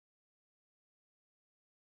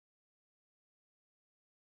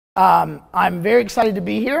I'm very excited to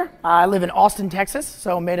be here. I live in Austin, Texas,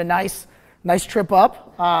 so made a nice trip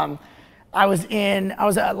up. Last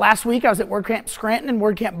week I was at WordCamp Scranton and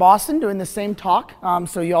WordCamp Boston doing the same talk.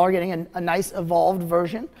 So y'all are getting a nice evolved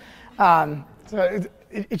version. So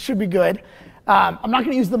it should be good. I'm not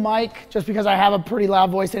going to use the mic just because I have a pretty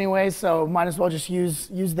loud voice anyway, so might as well just use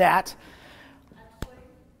that.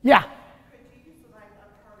 Yeah.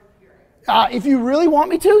 If you really want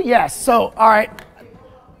me to, yes. So, all right.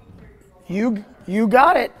 You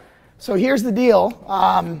got it. So here's the deal.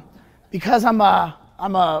 Because I'm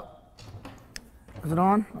a. Is it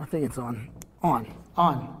on? I think it's on.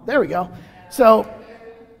 On. There we go. So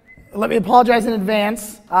let me apologize in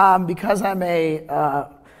advance because I'm a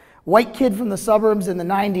white kid from the suburbs in the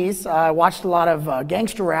 90s. I watched a lot of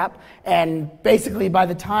gangster rap, and basically by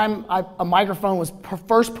the time a microphone was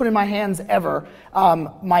first put in my hands ever,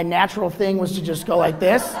 my natural thing was to just go like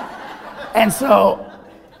this. And so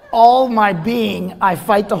all my being, I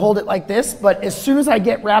fight to hold it like this, but as soon as I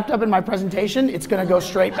get wrapped up in my presentation, it's gonna go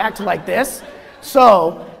straight back to like this.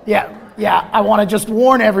 So, yeah, I wanna just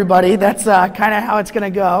warn everybody, that's kind of how it's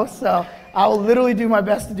gonna go. So I will literally do my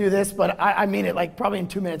best to do this, but I mean it, like probably in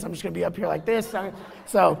 2 minutes, I'm just gonna be up here like this.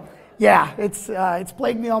 So, yeah, it's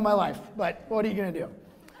plagued me all my life, but what are you gonna do?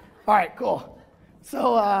 All right, cool.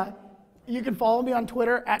 So you can follow me on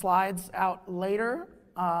Twitter at slides out later.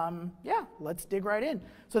 Yeah, let's dig right in.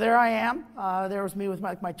 So there I am. There was me with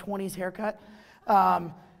my 20s haircut.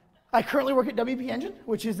 I currently work at WP Engine,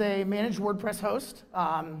 which is a managed WordPress host.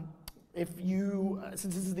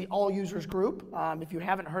 Since this is the all users group, if you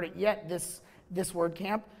haven't heard it yet, this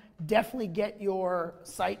WordCamp, definitely get your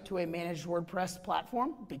site to a managed WordPress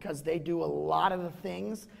platform because they do a lot of the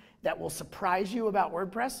things that will surprise you about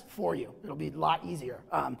WordPress for you. It'll be a lot easier.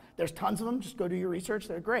 There's tons of them. Just go do your research.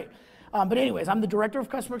 They're great. But anyways, I'm the Director of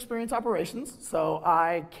Customer Experience Operations, so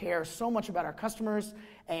I care so much about our customers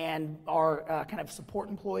and our kind of support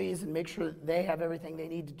employees and make sure that they have everything they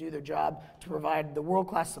need to do their job to provide the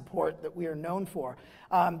world-class support that we are known for.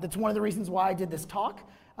 That's one of the reasons why I did this talk,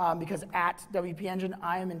 because at WP Engine,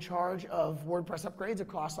 I am in charge of WordPress upgrades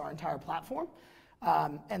across our entire platform.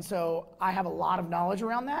 And so I have a lot of knowledge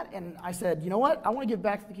around that, and I said, you know what, I want to give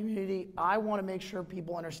back to the community. I want to make sure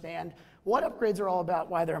people understand what upgrades are all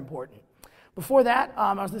about, why they're important. Before that,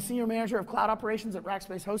 I was the Senior Manager of Cloud Operations at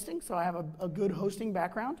Rackspace Hosting, so I have a good hosting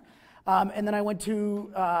background. And then I went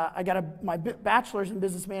to, I got my bachelor's in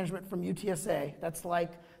business management from UTSA. That's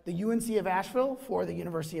like the UNC of Asheville for the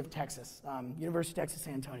University of Texas, University of Texas,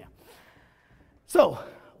 San Antonio. So,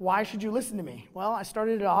 why should you listen to me? Well, I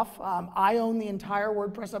started it off. I own the entire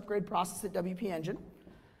WordPress upgrade process at WP Engine.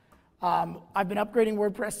 I've been upgrading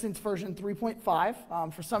WordPress since version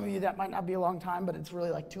 3.5. For some of you, that might not be a long time, but it's really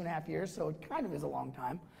like 2.5 years, so it kind of is a long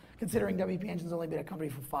time, considering WP Engine's only been a company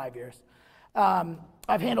for 5 years.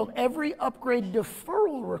 I've handled every upgrade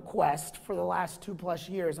deferral request for the last 2+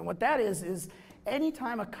 years, and what that is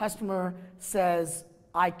anytime a customer says,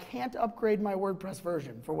 I can't upgrade my WordPress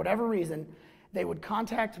version for whatever reason, they would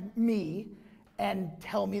contact me and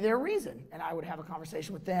tell me their reason. And I would have a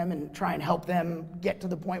conversation with them and try and help them get to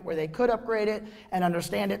the point where they could upgrade it and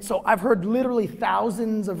understand it. So I've heard literally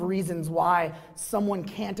thousands of reasons why someone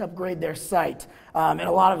can't upgrade their site. And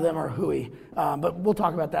a lot of them are hooey, but we'll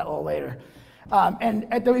talk about that a little later. And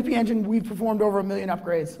at WP Engine, we've performed over 1 million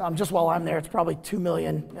upgrades. Just while I'm there, it's probably 2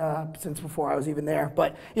 million since before I was even there.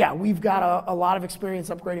 But yeah, we've got a lot of experience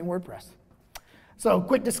upgrading WordPress. So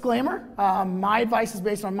quick disclaimer, my advice is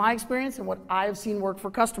based on my experience and what I've seen work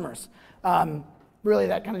for customers. Really,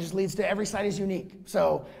 that kind of just leads to every site is unique.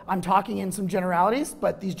 So I'm talking in some generalities,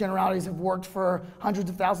 but these generalities have worked for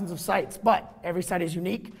hundreds of thousands of sites, but every site is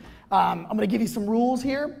unique. I'm going to give you some rules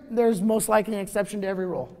here. There's most likely an exception to every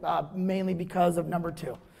rule, mainly because of number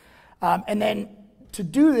 2. And then to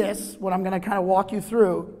do this, what I'm going to kind of walk you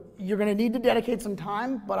through, you're going to need to dedicate some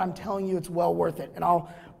time, but I'm telling you it's well worth it. And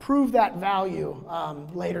I'll prove that value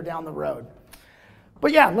later down the road.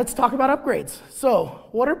 But yeah, let's talk about upgrades. So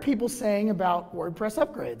what are people saying about WordPress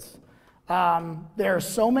upgrades? There are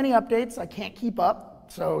so many updates, I can't keep up.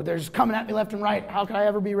 So they're just coming at me left and right. How could I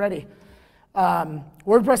ever be ready?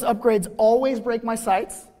 WordPress upgrades always break my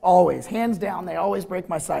sites. Always, hands down, they always break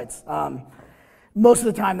my sites. Most of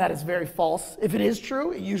the time that is very false. If it is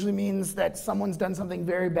true, it usually means that someone's done something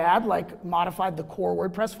very bad, like modified the core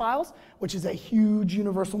WordPress files, which is a huge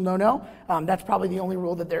universal no-no. That's probably the only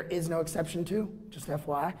rule that there is no exception to, just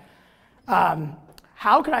FYI.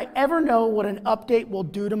 How could I ever know what an update will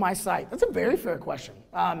do to my site? That's a very fair question.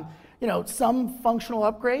 You know, some functional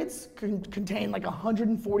upgrades can contain like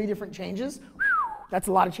 140 different changes. that's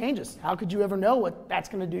a lot of changes. How could you ever know what that's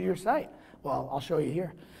going to do to your site? Well, I'll show you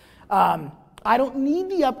here. I don't need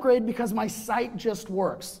the upgrade because my site just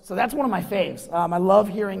works. So that's one of my faves. I love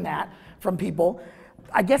hearing that from people.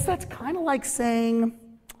 I guess that's kind of like saying,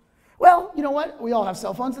 well, you know what? We all have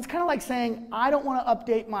cell phones. It's kind of like saying, I don't want to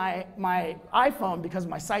update my iPhone because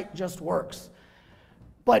my site just works.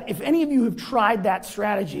 But if any of you have tried that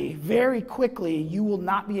strategy, very quickly you will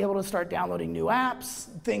not be able to start downloading new apps.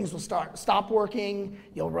 Things will stop working.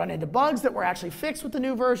 You'll run into bugs that were actually fixed with the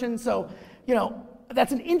new version. So, you know,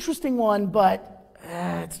 that's an interesting one, but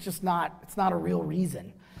it's just not, it's not a real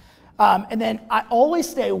reason. And then I always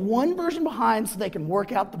stay one version behind so they can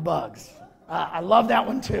work out the bugs. I love that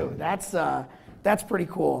one too. That's pretty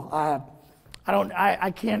cool.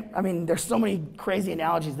 I can't, I mean, there's so many crazy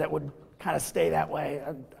analogies that would kind of stay that way.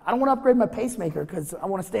 I don't want to upgrade my pacemaker because I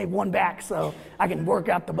want to stay one back so I can work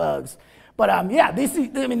out the bugs. But yeah, this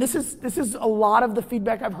is a lot of the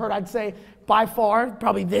feedback I've heard. I'd say by far,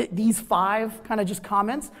 probably these 5 kind of just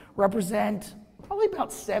comments represent probably about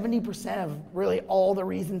 70% of really all the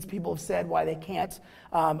reasons people have said why they can't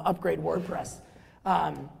upgrade WordPress.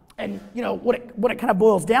 And you know what it kind of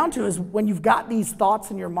boils down to is when you've got these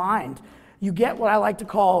thoughts in your mind, you get what I like to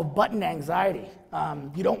call button anxiety.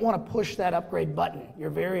 You don't want to push that upgrade button. You're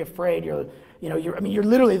very afraid. You're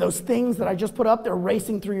literally those things that I just put up. They're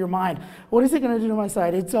racing through your mind. What is it going to do to my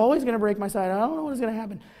site? It's always going to break my site. I don't know what is going to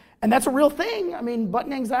happen. And that's a real thing. I mean,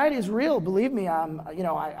 button anxiety is real. Believe me.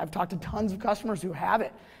 I've talked to tons of customers who have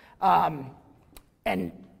it.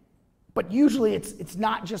 But usually it's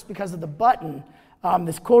not just because of the button.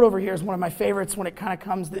 This quote over here is one of my favorites when it kind of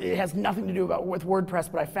comes, it has nothing to do with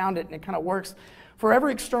WordPress, but I found it and it kind of works. For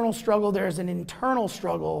every external struggle, there's an internal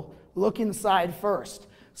struggle. Look inside first.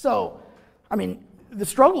 So, I mean, the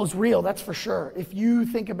struggle is real, that's for sure. If you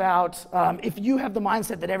think about, if you have the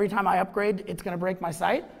mindset that every time I upgrade, it's going to break my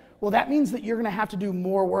site, well, that means that you're going to have to do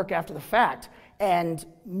more work after the fact. And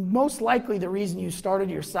most likely the reason you started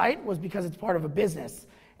your site was because it's part of a business.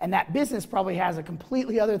 And that business probably has a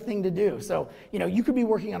completely other thing to do. So, you know, you could be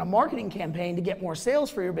working on a marketing campaign to get more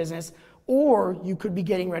sales for your business, or you could be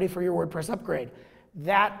getting ready for your WordPress upgrade.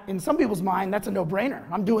 That, in some people's mind, that's a no-brainer.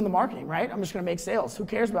 I'm doing the marketing, right? I'm just gonna make sales. Who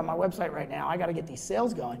cares about my website right now? I gotta get these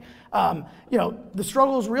sales going. You know, the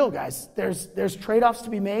struggle is real, guys. There's trade-offs to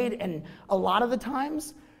be made, and a lot of the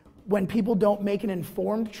times, when people don't make an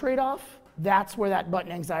informed trade-off, that's where that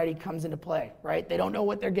button anxiety comes into play, right? They don't know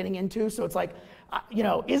what they're getting into, so it's like, you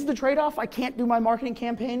know, is the trade-off I can't do my marketing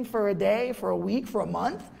campaign for a day, for a week, for a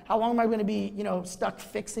month? How long am I going to be, you know, stuck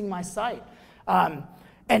fixing my site?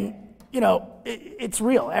 And, you know, it's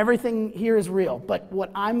real. Everything here is real. But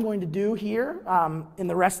what I'm going to do here in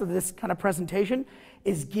the rest of this kind of presentation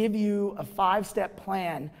is give you a 5-step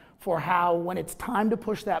plan for how, when it's time to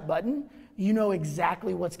push that button, you know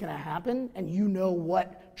exactly what's going to happen and you know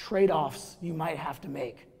what trade-offs you might have to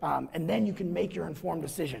make. And then you can make your informed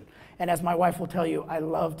decision. And as my wife will tell you, I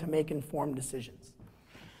love to make informed decisions.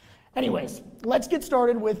 Anyways, let's get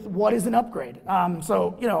started with what is an upgrade.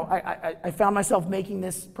 So, you know, I found myself making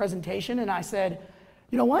this presentation and I said,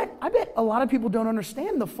 you know what? I bet a lot of people don't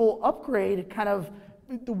understand the full upgrade kind of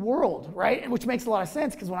the world, right? Which makes a lot of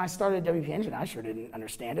sense because when I started WP Engine, I sure didn't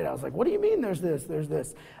understand it. I was like, what do you mean there's this, there's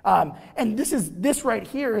this? And this right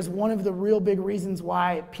here is one of the real big reasons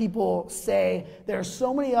why people say there are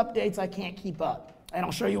so many updates I can't keep up. And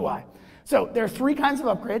I'll show you why. So there are 3 kinds of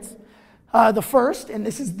upgrades. The first, and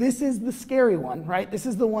this is the scary one, right? This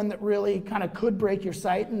is the one that really kind of could break your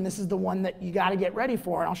site, and this is the one that you got to get ready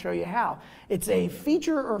for, and I'll show you how. It's a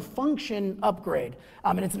feature or function upgrade,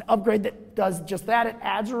 and it's an upgrade that does just that. It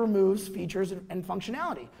adds or removes features and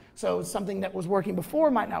functionality. So something that was working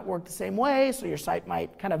before might not work the same way, so your site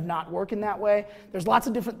might kind of not work in that way. There's lots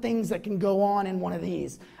of different things that can go on in one of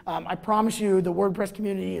these. I promise you the WordPress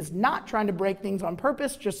community is not trying to break things on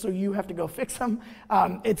purpose just so you have to go fix them.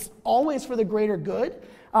 It's always for the greater good,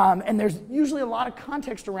 and there's usually a lot of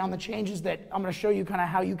context around the changes that I'm going to show you kind of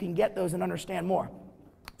how you can get those and understand more.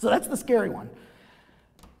 So that's the scary one.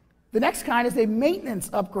 The next kind is a maintenance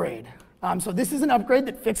upgrade. So this is an upgrade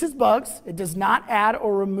that fixes bugs. It does not add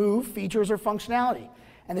or remove features or functionality.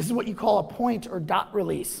 And this is what you call a point or dot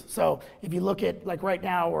release. So if you look at, like right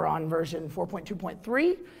now, we're on version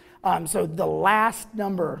 4.2.3. So the last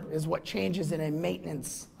number is what changes in a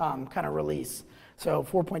maintenance kind of release. So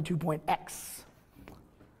 4.2.x.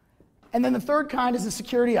 And then the third kind is a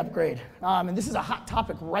security upgrade. And this is a hot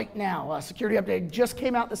topic right now. Security update just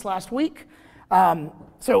came out this last week.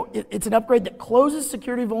 So it's an upgrade that closes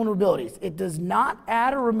security vulnerabilities. It does not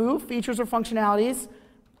add or remove features or functionalities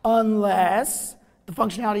unless the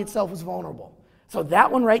functionality itself is vulnerable. So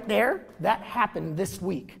that one right there, that happened this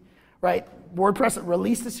week, right? WordPress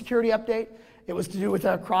released a security update. It was to do with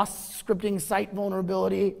a cross-scripting site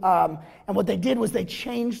vulnerability. And what they did was they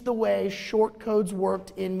changed the way shortcodes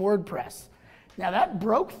worked in WordPress. Now that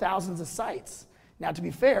broke thousands of sites. Now to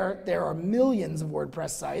be fair, there are millions of WordPress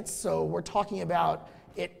sites, so we're talking about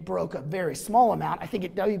it broke a very small amount. I think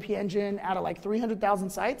at WP Engine, out of like 300,000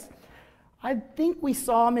 sites, I think we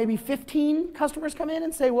saw maybe 15 customers come in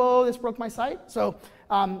and say, whoa, this broke my site. So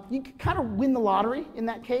you can kind of win the lottery in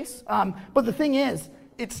that case. But the thing is,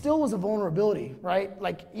 it still was a vulnerability, right?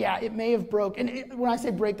 Like, yeah, it may have broke, and when I say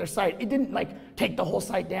break their site, it didn't like take the whole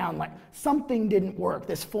site down. Like something didn't work,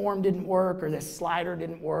 this form didn't work, or this slider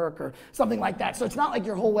didn't work, or something like that. So it's not like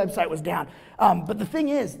your whole website was down. But the thing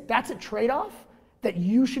is, that's a trade-off that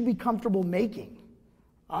you should be comfortable making.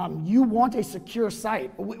 You want a secure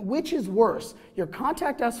site. Which is worse? Your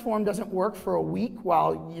contact us form doesn't work for a week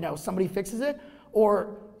while somebody fixes it,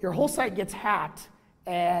 or your whole site gets hacked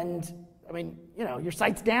and your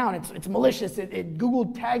site's down, it's malicious, Google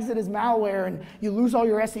tags it as malware and you lose all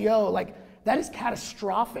your SEO. Like, that is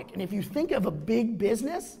catastrophic. And if you think of a big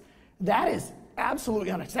business, that is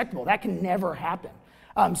absolutely unacceptable. That can never happen.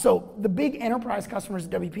 So the big enterprise customers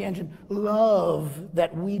at WP Engine love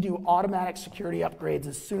that we do automatic security upgrades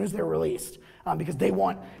as soon as they're released,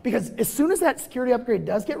 because as soon as that security upgrade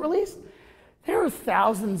does get released, there are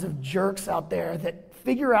thousands of jerks out there that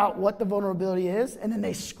figure out what the vulnerability is, and then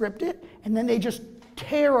they script it, and then they just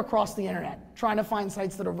tear across the internet trying to find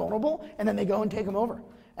sites that are vulnerable, and then they go and take them over.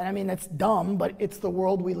 And I mean, that's dumb, but it's the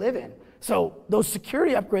world we live in. So those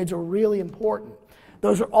security upgrades are really important.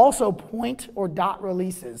 Those are also point or dot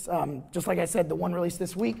releases. Just like I said, the one released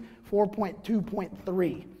this week,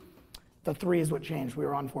 4.2.3. The 3 is what changed. We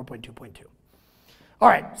were on 4.2.2. All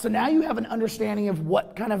right, so now you have an understanding of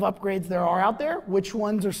what kind of upgrades there are out there, which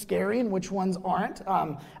ones are scary and which ones aren't.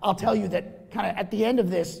 I'll tell you that kind of at the end of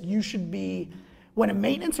this, you should be, when a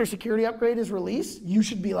maintenance or security upgrade is released, you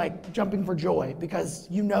should be like jumping for joy, because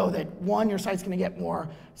you know that 1, your site's gonna get more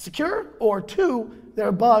secure, or 2, there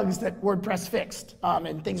are bugs that WordPress fixed,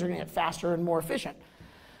 and things are gonna get faster and more efficient.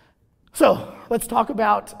 So let's talk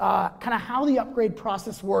about kind of how the upgrade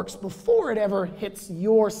process works before it ever hits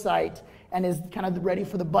your site and is kind of ready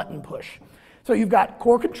for the button push. So you've got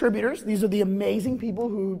core contributors. These are the amazing people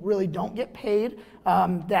who really don't get paid,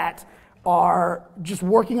 that are just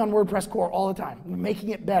working on WordPress core all the time, making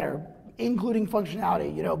it better, including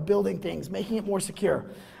functionality, building things, making it more secure.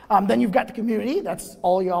 Then you've got the community, that's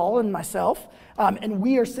all y'all and myself, and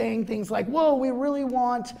we are saying things like, whoa, we really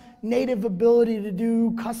want native ability to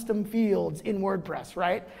do custom fields in WordPress,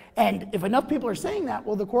 right? And if enough people are saying that,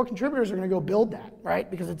 well, the core contributors are gonna go build that,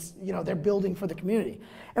 right? Because it's, they're building for the community.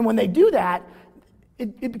 And when they do that,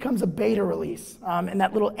 it becomes a beta release. And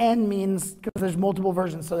that little N means, because there's multiple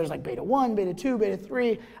versions, so there's like beta 1, beta 2, beta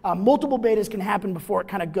 3. Multiple betas can happen before it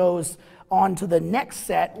kind of goes on to the next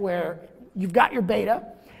set where you've got your beta,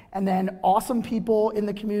 and then awesome people in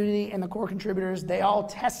the community and the core contributors, they all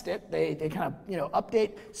test it. They kind of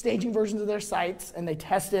update staging versions of their sites, and they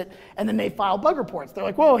test it, and then they file bug reports. They're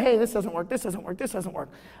like, whoa, hey, this doesn't work, this doesn't work, this doesn't work.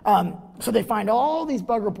 So they find all these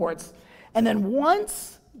bug reports, and then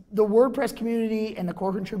once the WordPress community and the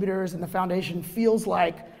core contributors and the foundation feels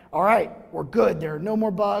like, all right, we're good, there are no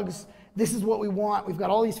more bugs, this is what we want, we've got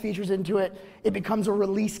all these features into it, it becomes a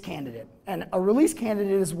release candidate. And a release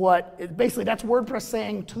candidate is basically that's WordPress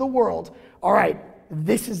saying to the world, all right,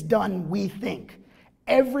 this is done, we think.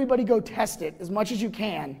 Everybody go test it as much as you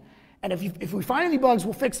can, and if we find any bugs,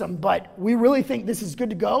 we'll fix them, but we really think this is good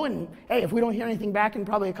to go, and hey, if we don't hear anything back in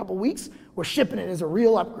probably a couple weeks, we're shipping it as a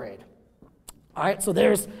real upgrade. All right, so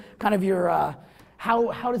there's kind of your,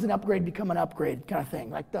 how does an upgrade become an upgrade kind of thing?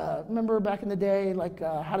 Like, remember back in the day, like,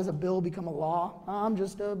 how does a bill become a law? I'm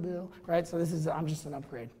just a bill, right? So this is, I'm just an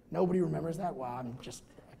upgrade. Nobody remembers that? Wow, I'm just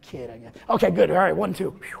a kid, I guess. Okay, good, all right, 1, 2.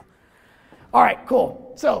 Whew. All right,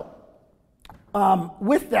 cool. So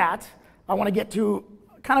with that, I want to get to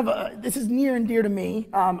kind of this is near and dear to me.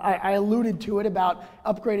 I alluded to it about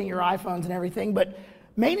upgrading your iPhones and everything, but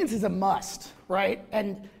maintenance is a must, right?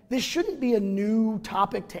 And this shouldn't be a new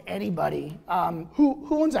topic to anybody. Who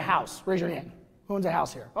owns a house? Raise your hand. Who owns a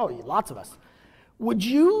house here? Oh, lots of us. Would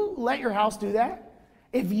you let your house do that?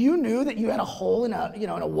 If you knew that you had a hole in a, in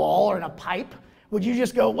a wall or in a pipe, would you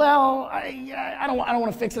just go, well, I don't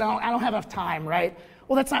want to fix it. I don't have enough time, right?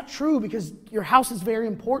 Well, that's not true, because your house is very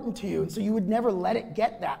important to you, and so you would never let it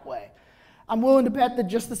get that way. I'm willing to bet that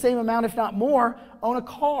just the same amount, if not more, own a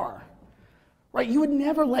car. Right, you would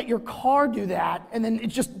never let your car do that, and then it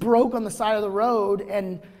just broke on the side of the road,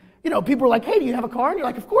 and People are like, hey, do you have a car? And you're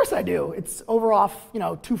like, of course I do. It's over off,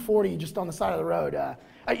 240 just on the side of the road.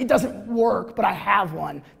 It doesn't work, but I have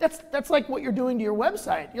one. That's like what you're doing to your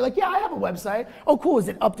website. You're like, yeah, I have a website. Oh, cool. Is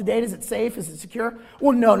it up to date? Is it safe? Is it secure?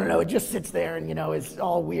 Well, no. It just sits there and, it's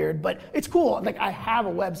all weird, but it's cool. Like, I have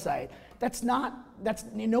a website.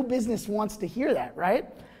 No business wants to hear that, right?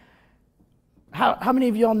 How many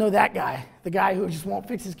of y'all know that guy? The guy who just won't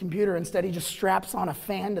fix his computer. Instead, he just straps on a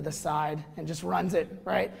fan to the side and just runs it,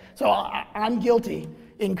 right? So I'm guilty.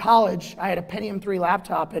 In college, I had a Pentium 3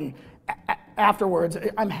 laptop, and afterwards,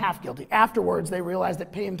 I'm half guilty. Afterwards, they realized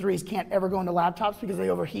that Pentium 3s can't ever go into laptops because they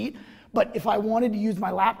overheat. But if I wanted to use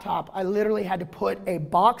my laptop, I literally had to put a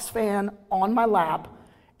box fan on my lap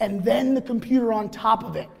and then the computer on top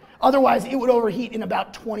of it. Otherwise, it would overheat in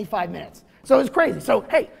about 25 minutes. So it was crazy. So,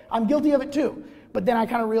 hey, I'm guilty of it too. But then I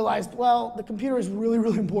kind of realized, well, the computer is really,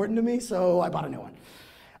 really important to me, so I bought a new one.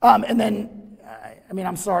 And then,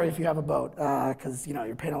 I'm sorry if you have a boat, because,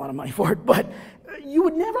 you're paying a lot of money for it, but you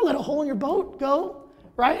would never let a hole in your boat go,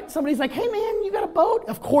 right? Somebody's like, hey man, you got a boat?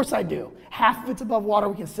 Of course I do. Half of it's above water,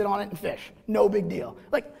 we can sit on it and fish. No big deal.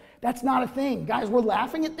 Like, that's not a thing. Guys, we're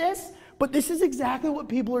laughing at this, but this is exactly what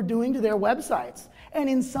people are doing to their websites. And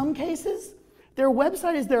in some cases, their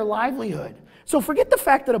website is their livelihood. So forget the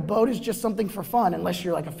fact that a boat is just something for fun, unless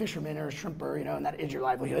you're like a fisherman or a shrimper, and that is your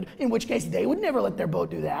livelihood, in which case they would never let their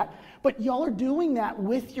boat do that. But y'all are doing that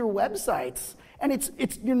with your websites, and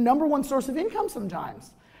it's your number one source of income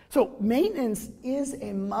sometimes. So maintenance is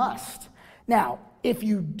a must. Now, if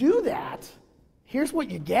you do that, here's what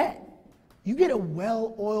you get. You get a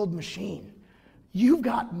well-oiled machine. You've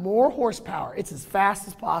got more horsepower. It's as fast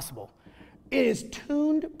as possible. It is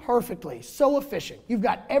tuned perfectly, so efficient. You've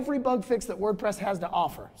got every bug fix that WordPress has to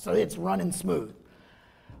offer, so it's running smooth.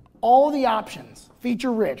 All the options,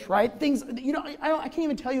 feature rich, right? Things, I can't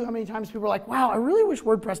even tell you how many times people are like, wow, I really wish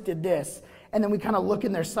WordPress did this. And then we kind of look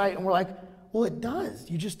in their site and we're like, well, it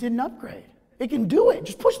does. You just didn't upgrade. It can do it.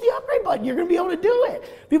 Just push the upgrade button. You're going to be able to do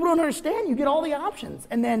it. People don't understand. You get all the options.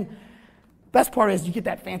 And then best part is you get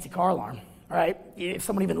that fancy car alarm. Right? If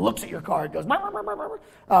someone even looks at your car, it goes, bah, bah, bah, bah,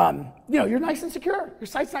 bah. You're nice and secure. Your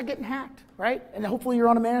site's not getting hacked, right? And hopefully you're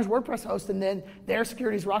on a managed WordPress host, and then their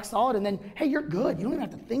security is rock solid, and then, hey, you're good. You don't even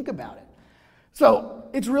have to think about it. So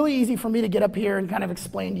it's really easy for me to get up here and kind of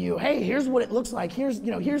explain to you, hey, here's what it looks like. Here's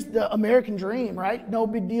the American dream, right? No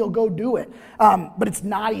big deal, go do it. But it's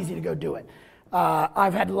not easy to go do it.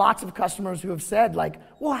 I've had lots of customers who have said, like,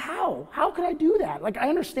 well, how? How could I do that? Like, I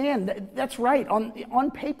understand that's right.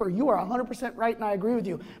 On paper, you are 100% right, and I agree with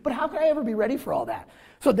you. But how could I ever be ready for all that?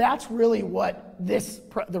 So that's really what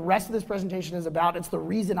the rest of this presentation is about. It's the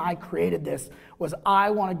reason I created this, was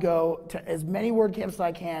I want to go to as many WordCamps as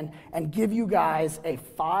I can and give you guys a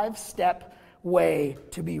 5-step way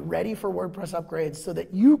to be ready for WordPress upgrades so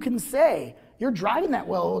that you can say you're driving that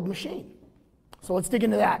well-oiled machine. So let's dig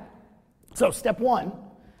into that. So step 1,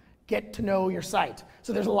 get to know your site.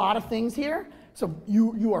 So there's a lot of things here. So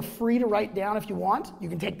you are free to write down if you want. You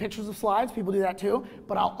can take pictures of slides. People do that too.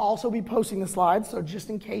 But I'll also be posting the slides, so just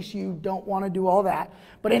in case you don't want to do all that.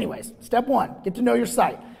 But anyways, step 1, get to know your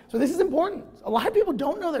site. So this is important. A lot of people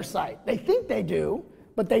don't know their site. They think they do,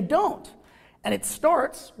 but they don't. And it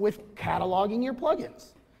starts with cataloging your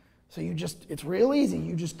plugins. So it's real easy.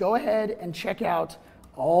 You just go ahead and check out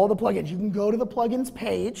all the plugins. You can go to the plugins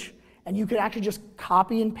page, and you could actually just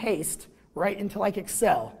copy and paste right into like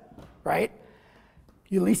Excel, right?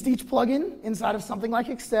 You list each plugin inside of something like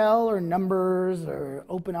Excel or Numbers or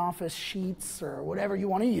OpenOffice Sheets or whatever you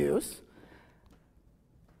want to use.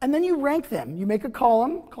 And then you rank them. You make a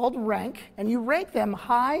column called rank, and you rank them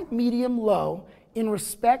high, medium, low in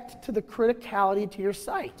respect to the criticality to your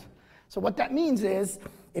site. So what that means is,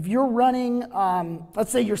 if you're running, let's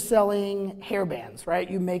say you're selling hairbands, right?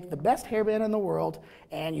 You make the best hairband in the world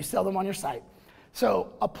and you sell them on your site.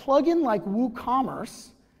 So a plugin like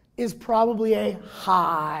WooCommerce is probably a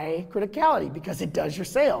high criticality because it does your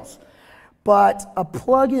sales. But a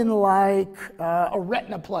plugin like a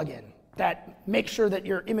Retina plugin that makes sure that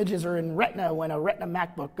your images are in Retina when a Retina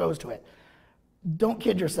MacBook goes to it, don't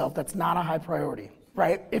kid yourself, that's not a high priority,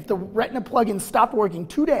 right? If the Retina plugin stopped working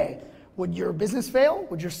today, would your business fail?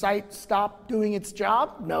 Would your site stop doing its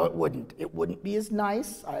job? No, it wouldn't. It wouldn't be as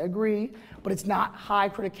nice, I agree, but it's not high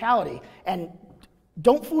criticality. And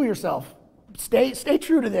don't fool yourself. Stay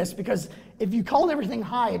true to this, because if you called everything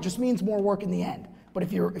high, it just means more work in the end. But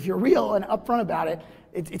if you're real and upfront about it,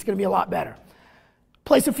 it's going to be a lot better.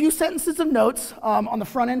 Place a few sentences of notes on the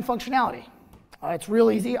front end functionality. It's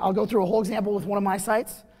real easy. I'll go through a whole example with one of my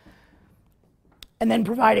sites. And then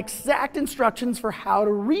provide exact instructions for how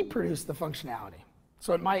to reproduce the functionality.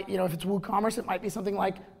 So it might, if it's WooCommerce, it might be something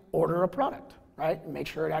like order a product, right? And make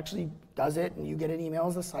sure it actually does it, and you get an email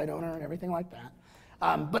as the site owner and everything like that.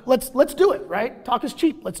 But let's do it, right? Talk is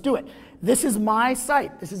cheap. Let's do it. This is my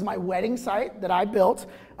site. This is my wedding site that I built.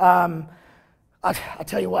 I'll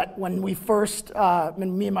tell you what, when we first,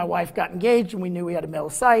 when me and my wife got engaged and we knew we had to mail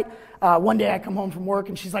a site, one day I come home from work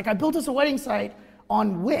and she's like, I built us a wedding site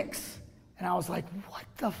on Wix. And I was like, what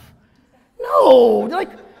the no, they're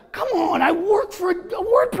like, come on, I work for a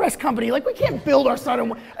WordPress company. Like, we can't build our site on,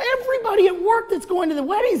 everybody at work that's going to the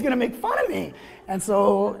wedding is gonna make fun of me. And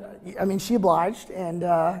so, I mean, she obliged, and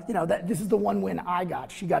you know, this is the one win I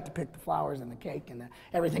got. She got to pick the flowers and the cake and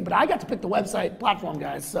everything, but I got to pick the website platform,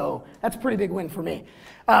 guys, so that's a pretty big win for me.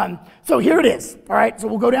 So here it is, all right? So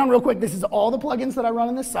we'll go down real quick. This is all the plugins that I run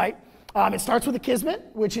on this site. It starts with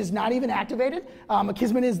Akismet, which is not even activated.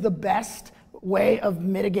 Akismet is the best way of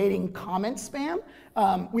mitigating comment spam.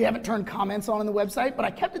 We haven't turned comments on the website, but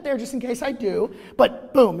I kept it there just in case I do.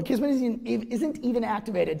 But boom, Akismet isn't even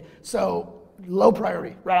activated, so low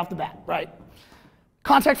priority right off the bat, right?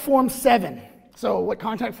 Contact Form 7. So what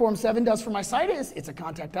Contact Form 7 does for my site is it's a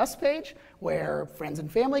contact us page where friends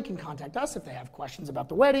and family can contact us if they have questions about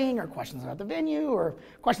the wedding or questions about the venue or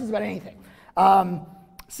questions about anything.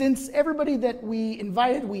 Since everybody that we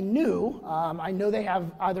invited we knew, I know they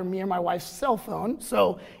have either me or my wife's cell phone,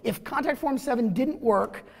 so if Contact Form 7 didn't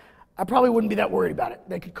work, I probably wouldn't be that worried about it.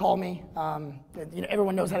 They could call me. You know,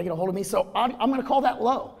 everyone knows how to get a hold of me, so I'm going to call that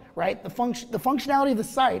low, right? The functionality of the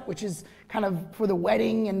site, which is kind of for the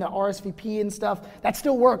wedding and the RSVP and stuff, that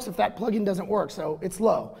still works if that plugin doesn't work, so it's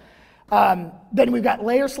low. Then we've got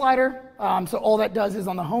Layer Slider. So all that does is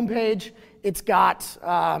on the home page, it's got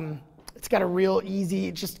a real easy,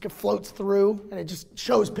 it just floats through and it just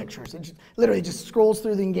shows pictures. It literally just scrolls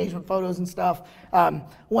through the engagement photos and stuff.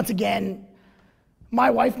 Once again, my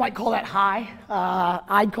wife might call that high.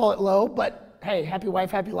 I'd call it low, but hey, happy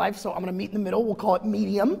wife, happy life. So I'm gonna meet in the middle. We'll call it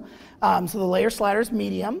medium. So the layer slider is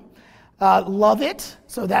medium. Love it.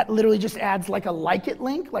 So that literally just adds like a like it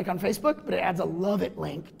link, like on Facebook, but it adds a love it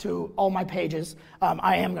link to all my pages.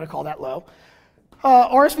 I am gonna call that low.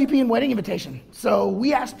 RSVP and wedding invitation. So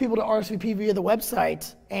we asked people to RSVP via the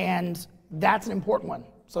website, and that's an important one.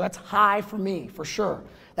 So that's high for me, for sure.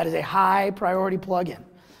 That is a high priority plugin.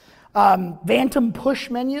 Phantom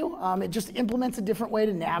push menu, it just implements a different way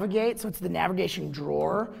to navigate. So it's the navigation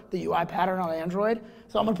drawer, the UI pattern on Android.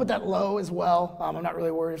 So I'm gonna put that low as well. I'm not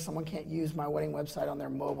really worried if someone can't use my wedding website on their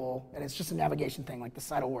mobile, and it's just a navigation thing, like the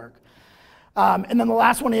site will work. And then the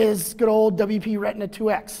last one is good old WP Retina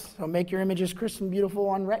 2X. So make your images crisp and beautiful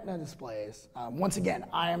on Retina displays. Once again,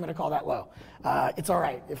 I am going to call that low. It's all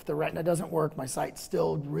right. If the Retina doesn't work, my site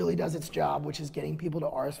still really does its job, which is getting people to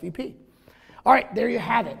RSVP. All right, there you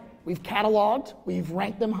have it. We've cataloged. We've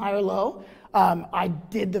ranked them high or low. I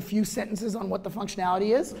did the few sentences on what the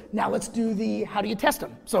functionality is. Now let's do the how do you test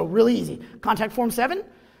them. So really easy. Contact Form 7.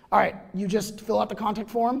 All right, you just fill out the contact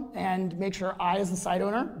form and make sure I, as the site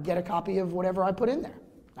owner, get a copy of whatever I put in there.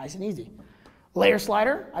 Nice and easy. Layer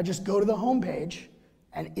slider, I just go to the home page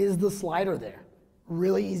and is the slider there?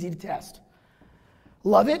 Really easy to test.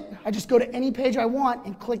 Love it, I just go to any page I want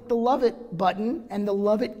and click the love it button, and the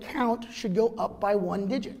love it count should go up by 1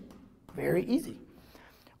 digit. Very easy.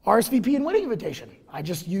 RSVP and wedding invitation, I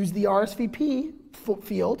just use the RSVP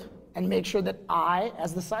field and make sure that I,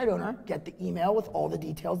 as the site owner, get the email with all the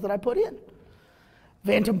details that I put in.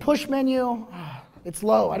 Phantom push menu, it's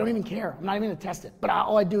low, I don't even care. I'm not even gonna test it, but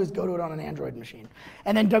all I do is go to it on an Android machine.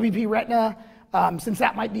 And then WP Retina, since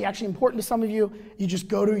that might be actually important to some of you, you just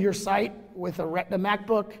go to your site with a Retina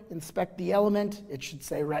MacBook, inspect the element, it should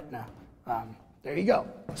say Retina. There you go.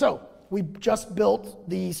 So we just built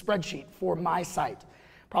the spreadsheet for my site.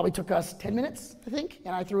 Probably took us 10 minutes, I think,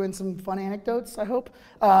 and I threw in some fun anecdotes, I hope.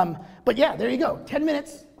 But yeah, there you go, 10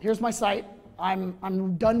 minutes, here's my site.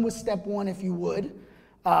 I'm done with step 1, if you would,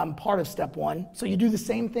 part of step 1. So you do the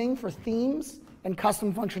same thing for themes and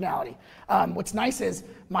custom functionality. What's nice is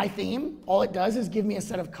my theme, all it does is give me a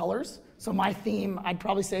set of colors. So my theme, I'd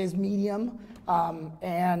probably say is medium,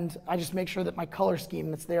 and I just make sure that my color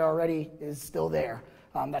scheme that's there already is still there.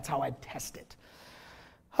 That's how I test it.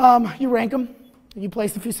 You rank them. You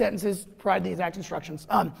place a few sentences, provide the exact instructions.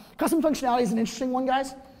 Custom functionality is an interesting one,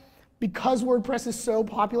 guys. Because WordPress is so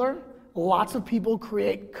popular, lots of people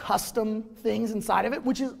create custom things inside of it,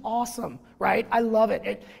 which is awesome, right? I love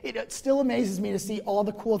it. It still amazes me to see all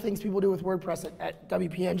the cool things people do with WordPress at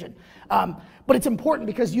WP Engine. But it's important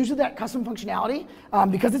because usually that custom functionality,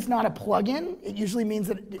 because it's not a plugin, it usually means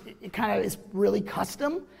that it kind of is really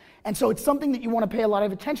custom. And so it's something that you want to pay a lot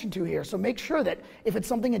of attention to here. So make sure that if it's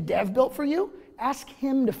something a dev built for you, ask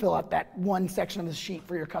him to fill out that one section of the sheet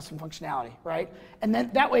for your custom functionality, right? And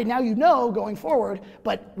then that way now you know going forward,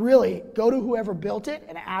 but really go to whoever built it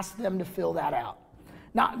and ask them to fill that out.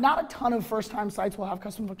 Not a ton of first-time sites will have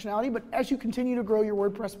custom functionality, but as you continue to grow your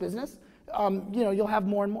WordPress business, you'll have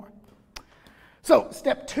more and more. So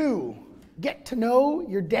step 2, get to know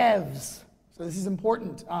your devs. So this is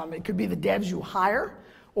important. It could be the devs you hire,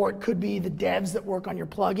 or it could be the devs that work on your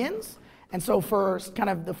plugins. And so for kind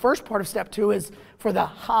of the first part of step 2 is for the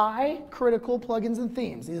high critical plugins and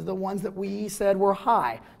themes. These are the ones that we said were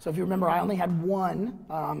high. So if you remember, I only had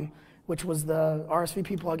one, which was the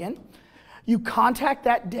RSVP plugin. You contact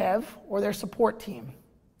that dev or their support team.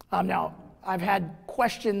 Now, I've had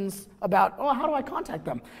questions about, how do I contact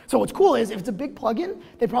them? So what's cool is if it's a big plugin,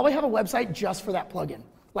 they probably have a website just for that plugin.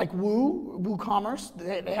 Like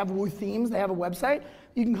WooCommerce, they have Woo themes, they have a website.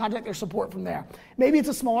 You can contact their support from there. Maybe it's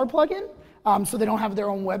a smaller plugin, so they don't have their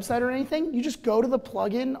own website or anything. You just go to the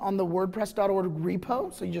plugin on the WordPress.org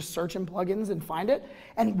repo, so you just search in plugins and find it.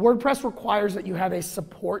 And WordPress requires that you have a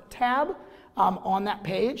support tab on that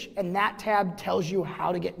page, and that tab tells you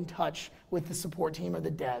how to get in touch with the support team or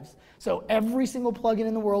the devs. So every single plugin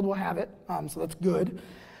in the world will have it, so that's good.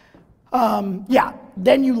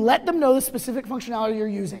 Then you let them know the specific functionality you're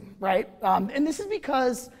using, right? And this is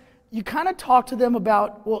because you kind of talk to them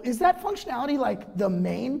about, well, is that functionality like the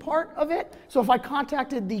main part of it? So if I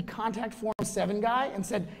contacted the Contact Form 7 guy and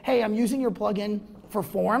said, hey, I'm using your plugin for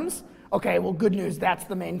forms, okay, well, good news, that's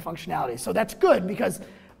the main functionality. So that's good because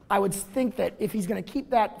I would think that if he's going to keep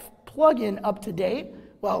that plugin up to date,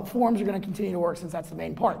 well, forms are going to continue to work since that's the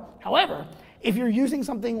main part. However, if you're using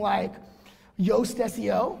something like Yoast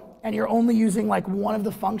SEO, and you're only using like one of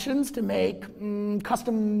the functions to make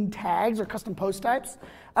custom tags or custom post types,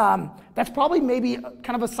 that's probably maybe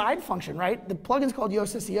kind of a side function, right? The plugin's called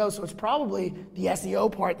Yoast SEO, so it's probably the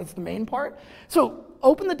SEO part that's the main part. So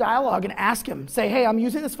open the dialogue and ask him, say, hey, I'm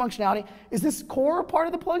using this functionality. Is this core part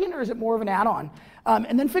of the plugin or is it more of an add-on?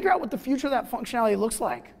 And then figure out what the future of that functionality looks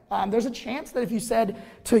like. There's a chance that if you said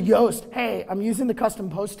to Yoast, hey, I'm using the custom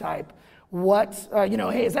post type,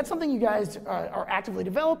 hey, is that something you guys are actively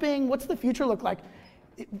developing? What's the future look like?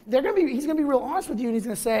 He's gonna be real honest with you, and he's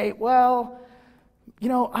gonna say, well, I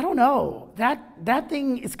don't know. That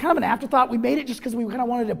thing is kind of an afterthought. We made it just because we kind of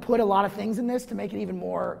wanted to put a lot of things in this to make it even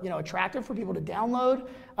more, attractive for people to download.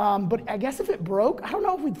 But I guess if it broke, I don't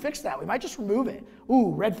know if we'd fix that. We might just remove it.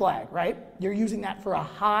 Ooh, red flag, right? You're using that for a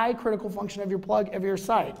high critical function of your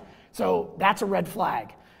site. So that's a red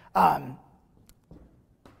flag.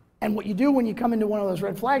 And what you do when you come into one of those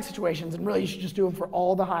red flag situations, and really you should just do them for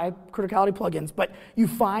all the high criticality plugins, but you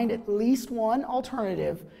find at least one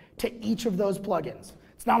alternative to each of those plugins.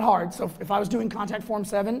 It's not hard. So if I was doing Contact Form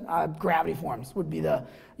 7, Gravity Forms would be the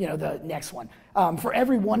next one. For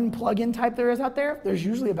every one plugin type there is out there, there's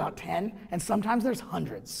usually about 10, and sometimes there's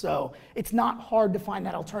hundreds. So it's not hard to find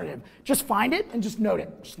that alternative. Just find it and just note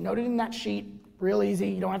it. Just note it in that sheet. Real easy.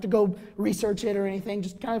 You don't have to go research it or anything.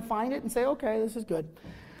 Just kind of find it and say, okay, this is good.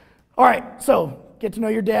 All right, so get to know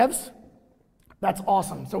your devs. That's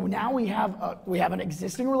awesome. So now we have an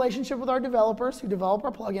existing relationship with our developers who develop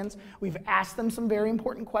our plugins. We've asked them some very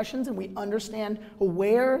important questions, and we understand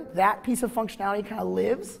where that piece of functionality kind of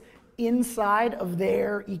lives inside of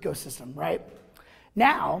their ecosystem, right?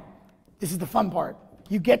 Now, this is the fun part.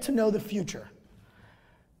 You get to know the future.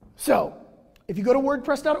 So if you go to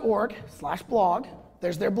wordpress.org/blog,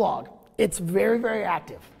 there's their blog. It's very, very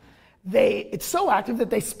active. It's so active that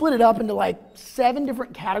they split it up into like 7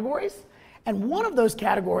 different categories. And one of those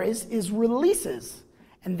categories is releases.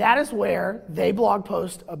 And that is where they blog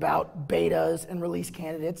post about betas and release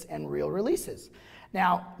candidates and real releases.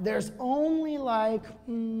 Now, there's only like,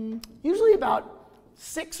 usually about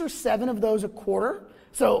 6 or 7 of those a quarter.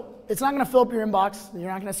 So it's not going to fill up your inbox. You're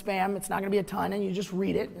not going to spam. It's not going to be a ton. And you just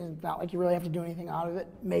read it. It's not like you really have to do anything out of it,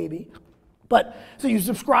 maybe. But so you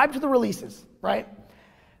subscribe to the releases, right?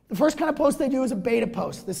 The first kind of post they do is a beta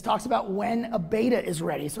post. This talks about when a beta is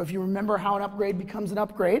ready. So if you remember how an upgrade becomes an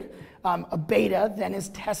upgrade, a beta then is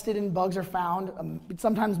tested and bugs are found,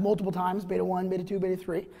 sometimes multiple times, beta 1, beta 2, beta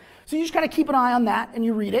 3. So you just kind of keep an eye on that and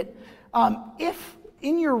you read it. If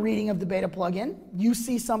in your reading of the beta plugin, you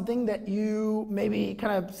see something that you maybe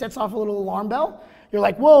kind of sets off a little alarm bell, you're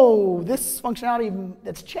like, whoa, this functionality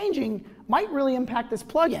that's changing might really impact this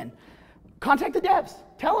plugin. Contact the devs.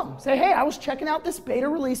 Tell them. Say, hey, I was checking out this beta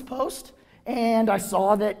release post, and I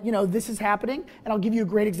saw that this is happening, and I'll give you a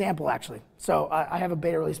great example, actually. So I have a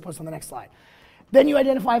beta release post on the next slide. Then you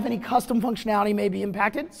identify if any custom functionality may be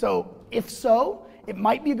impacted. So if so, it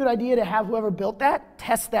might be a good idea to have whoever built that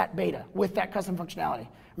test that beta with that custom functionality.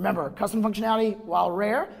 Remember, custom functionality, while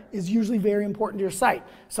rare, is usually very important to your site.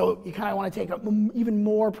 So you kind of want to take an even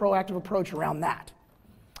more proactive approach around that.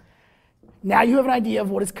 Now you have an idea of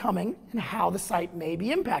what is coming and how the site may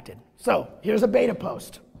be impacted. So here's a beta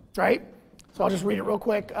post, right? So I'll just read it real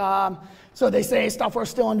quick. So they say software is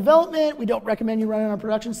still in development. We don't recommend you run it on a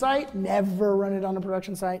production site. Never run it on a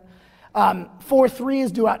production site. 4.3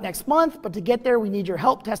 is due out next month, but to get there, we need your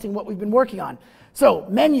help testing what we've been working on. So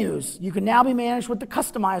menus, you can now be managed with the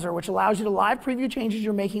customizer, which allows you to live preview changes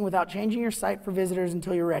you're making without changing your site for visitors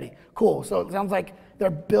until you're ready. Cool, so it sounds like they're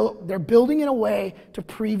building in a way to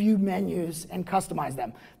preview menus and customize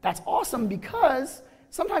them. That's awesome because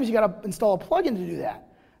sometimes you gotta install a plugin to do that.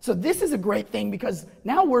 So this is a great thing because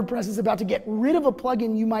now WordPress is about to get rid of a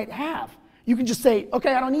plugin you might have. You can just say,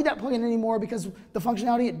 okay, I don't need that plugin anymore because the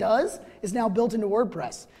functionality it does is now built into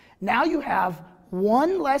WordPress. Now you have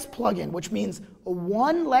one less plugin, which means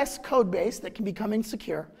one less code base that can become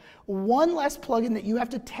insecure, one less plugin that you have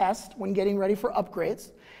to test when getting ready for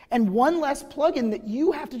upgrades, and one less plugin that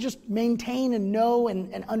you have to just maintain and know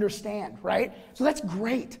and understand, right? So that's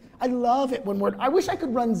great. I love it when I wish I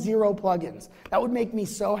could run 0 plugins. That would make me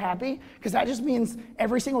so happy, because that just means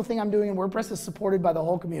every single thing I'm doing in WordPress is supported by the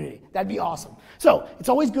whole community. That'd be awesome. So it's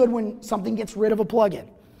always good when something gets rid of a plugin.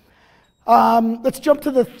 Let's jump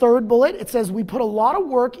to the third bullet. It says, we put a lot of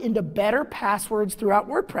work into better passwords throughout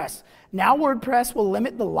WordPress. Now WordPress will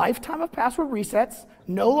limit the lifetime of password resets,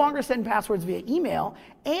 no longer send passwords via email,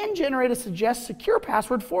 and generate a suggest secure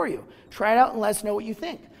password for you. Try it out and let us know what you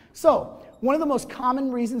think. So one of the most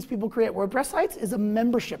common reasons people create WordPress sites is a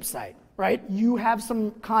membership site, right? You have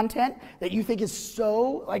some content that you think is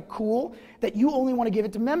so cool that you only want to give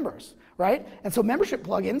it to members. Right? And so membership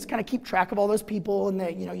plugins kind of keep track of all those people, and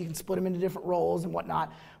they, you can split them into different roles and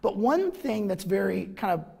whatnot. But one thing that's very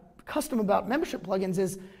kind of custom about membership plugins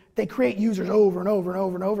is they create users over and over and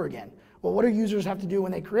over and over again. Well, what do users have to do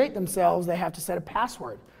when they create themselves? They have to set a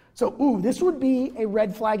password. So, this would be a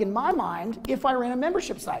red flag in my mind if I ran a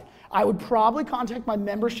membership site. I would probably contact my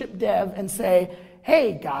membership dev and say,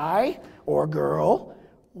 hey, guy or girl,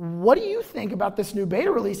 what do you think about this new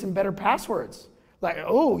beta release and better passwords? Like,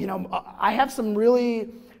 I have some really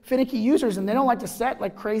finicky users and they don't like to set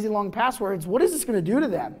crazy long passwords. What is this going to do to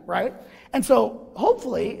them, right? And so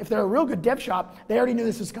hopefully, if they're a real good dev shop, they already knew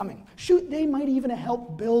this was coming. Shoot, they might even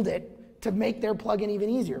help build it to make their plugin even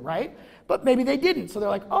easier, right? But maybe they didn't. So they're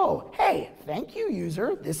like, oh, hey, thank you,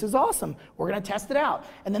 user. This is awesome. We're going to test it out.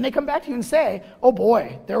 And then they come back to you and say, oh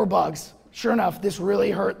boy, there were bugs. Sure enough, this really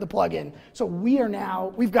hurt the plugin. So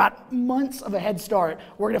we've got months of a head start.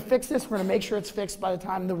 We're going to fix this. We're going to make sure it's fixed by the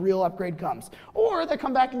time the real upgrade comes. Or they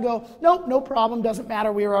come back and go, nope, no problem, doesn't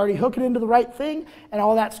matter. We were already hooking into the right thing, and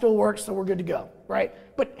all that still works, so we're good to go, right?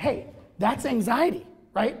 But hey, that's anxiety,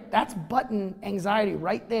 right? That's button anxiety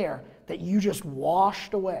right there that you just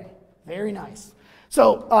washed away. Very nice.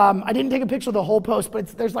 So I didn't take a picture of the whole post, but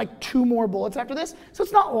there's 2 more bullets after this. So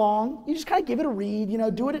it's not long. You just kind of give it a read,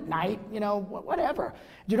 do it at night, whatever.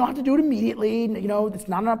 You don't have to do it immediately. It's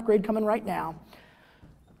not an upgrade coming right now.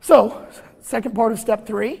 So second part of step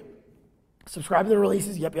 3, subscribe to the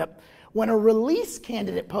releases. Yep. When a release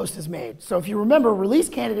candidate post is made, so if you remember, release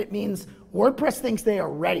candidate means WordPress thinks they are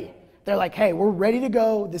ready. They're like, hey, we're ready to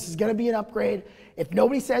go. This is going to be an upgrade. If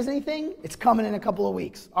nobody says anything, it's coming in a couple of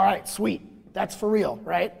weeks. All right, sweet. That's for real,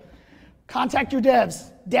 right? Contact your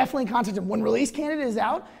devs. Definitely contact them. When release candidate is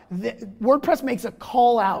out, WordPress makes a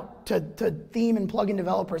call out to theme and plugin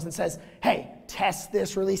developers and says, hey, test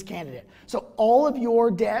this release candidate. So all of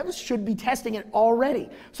your devs should be testing it already.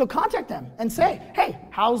 So contact them and say, hey,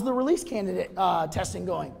 how's the release candidate testing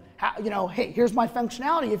going? Hey, here's my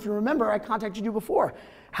functionality. If you remember, I contacted you before.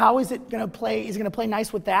 How is it going to play? Is it going to play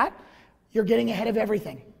nice with that? You're getting ahead of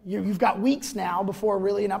everything. You've got weeks now before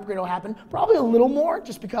really an upgrade will happen. Probably a little more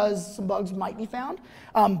just because some bugs might be found.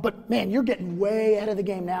 But man, you're getting way ahead of the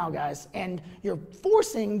game now, guys. And you're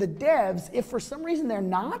forcing the devs, if for some reason they're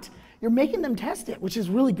not, you're making them test it, which is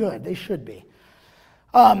really good. They should be.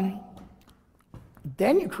 Then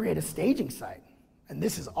you create a staging site. And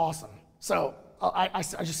this is awesome. So I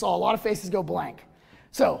just saw a lot of faces go blank.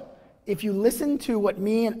 So if you listen to what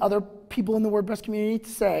me and other people in the WordPress community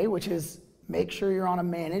say, which is make sure you're on a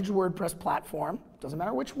managed WordPress platform, doesn't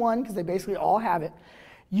matter which one, because they basically all have it,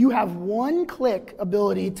 you have one-click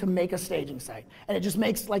ability to make a staging site. And it just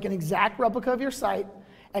makes an exact replica of your site,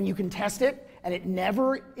 and you can test it, and it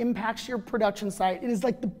never impacts your production site. It is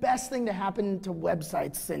the best thing to happen to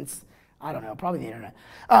websites since, I don't know, probably the internet.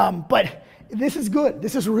 But this is good.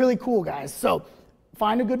 This is really cool, guys. So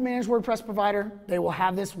find a good managed WordPress provider. They will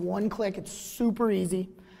have this one click. It's super easy.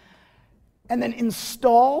 And then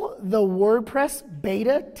install the WordPress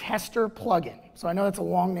Beta Tester plugin. So I know that's a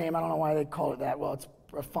long name. I don't know why they call it that. Well, it's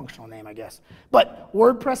a functional name, I guess. But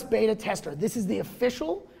WordPress Beta Tester. This is the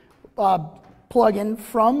official plugin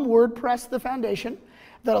from WordPress, the foundation,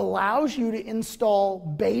 that allows you to install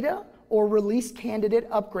beta or release candidate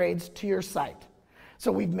upgrades to your site.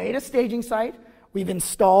 So we've made a staging site. We've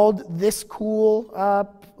installed this cool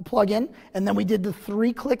plugin, and then we did the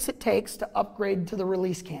 3 clicks it takes to upgrade to the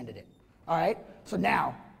release candidate. All right? So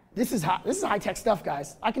now, this is high-tech stuff,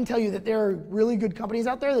 guys. I can tell you that there are really good companies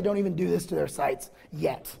out there that don't even do this to their sites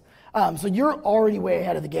yet. So you're already way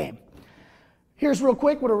ahead of the game. Here's real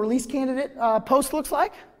quick what a release candidate post looks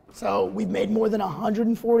like. So we've made more than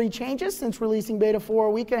 140 changes since releasing beta 4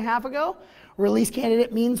 a week and a half ago. Release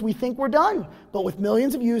candidate means we think we're done, but with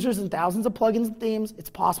millions of users and thousands of plugins and themes, it's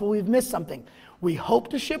possible we've missed something. We hope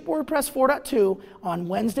to ship WordPress 4.2 on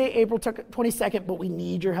Wednesday, April 22nd, but we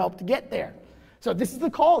need your help to get there. So this is the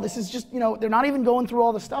call. This is just, they're not even going through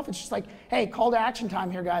all the stuff. It's just like, hey, call to action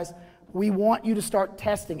time here, guys. We want you to start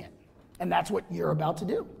testing it, and that's what you're about to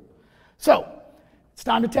do. So it's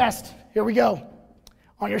time to test. Here we go.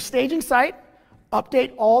 On your staging site,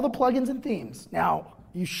 update all the plugins and themes. Now,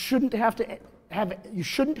 you shouldn't have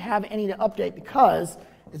any to update because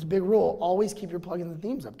it's a big rule. Always keep your plugins and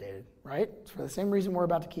themes updated, right? It's for the same reason we're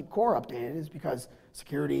about to keep core updated is because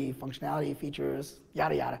security, functionality, features,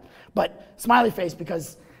 yada yada. But smiley face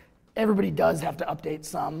because everybody does have to update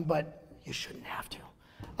some, but you shouldn't have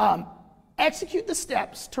to. Execute the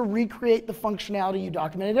steps to recreate the functionality you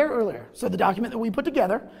documented there earlier. So the document that we put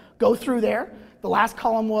together, go through there. The last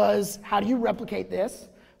column was, how do you replicate this?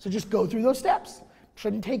 So just go through those steps.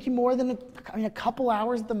 Shouldn't take you more than a couple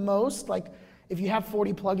hours at the most. Like if you have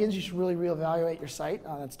 40 plugins, you should really reevaluate your site.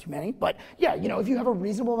 That's too many. But yeah, if you have a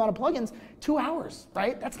reasonable amount of plugins, 2 hours,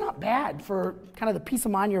 right? That's not bad for kind of the peace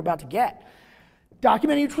of mind you're about to get.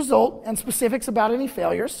 Document each result and specifics about any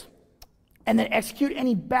failures. And then execute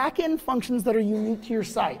any back-end functions that are unique to your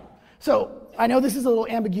site. So I know this is a little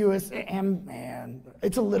ambiguous, and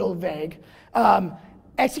it's a little vague.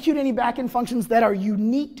 Execute any back-end functions that are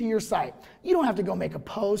unique to your site. You don't have to go make a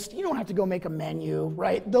post. You don't have to go make a menu,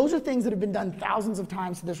 right? Those are things that have been done thousands of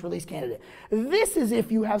times to this release candidate. This is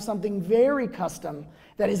if you have something very custom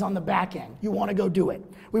that is on the back end. You want to go do it.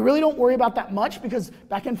 We really don't worry about that much because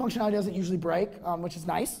back-end functionality doesn't usually break, which is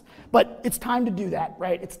nice. But it's time to do that,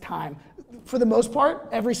 right? It's time. For the most part,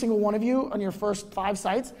 every single one of you on your first 5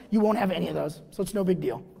 sites, you won't have any of those. So it's no big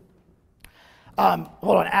deal.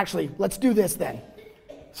 Hold on, actually, let's do this then.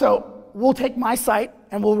 So we'll take my site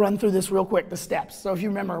and we'll run through this real quick, the steps. So if you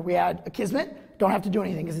remember, we had Akismet, don't have to do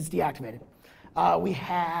anything because it's deactivated. We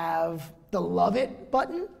have the Love It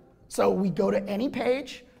button. So we go to any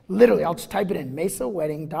page, literally, I'll just type it in,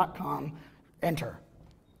 mesawedding.com, enter,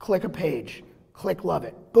 click a page, click Love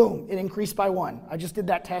It, boom, it increased by 1. I just did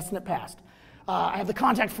that test and it passed. I have the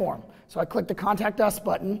contact form. So I click the Contact Us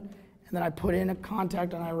button, and then I put in a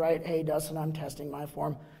contact and I write, hey, Dustin, I'm testing my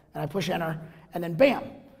form, and I push enter, and then bam,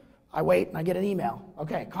 I wait and I get an email.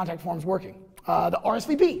 Okay, contact form's working. The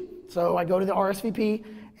RSVP. So I go to the RSVP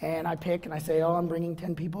and I pick and I say, oh, I'm bringing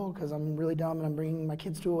 10 people because I'm really dumb and I'm bringing my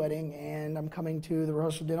kids to a wedding and I'm coming to the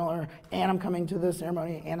rehearsal dinner and I'm coming to the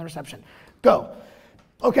ceremony and the reception. Go.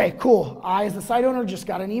 Okay, cool. I, as the site owner, just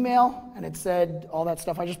got an email and it said all that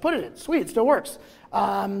stuff I just put in it. Sweet, it still works.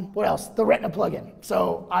 What else? The Retina plugin.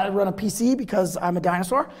 So I run a PC because I'm a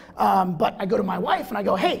dinosaur, but I go to my wife and I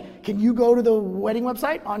go, hey, can you go to the wedding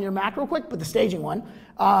website on your Mac real quick, but the staging one?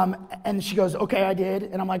 And she goes, okay, I did.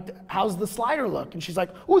 And I'm like, how's the slider look? And she's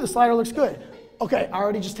like, ooh, the slider looks good. Okay, I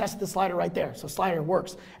already just tested the slider right there, so slider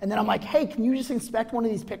works. And then I'm like, hey, can you just inspect one of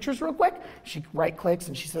these pictures real quick? She right-clicks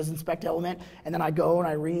and she says inspect element, and then I go and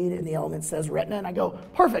I read and the element says retina, and I go,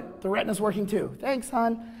 perfect, the retina's working too. Thanks,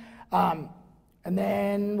 hon. And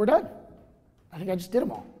then we're done. I think I just did them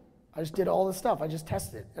all. I just did all this stuff, I just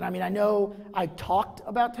tested it. And I mean, I know I talked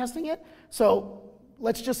about testing it, so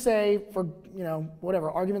let's just say for, whatever,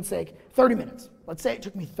 argument's sake, 30 minutes. Let's say it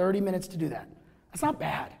took me 30 minutes to do that. That's not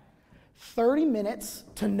bad. 30 minutes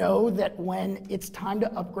to know that when it's time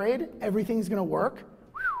to upgrade, everything's gonna work,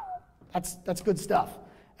 that's good stuff.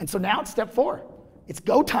 And so now it's step 4. It's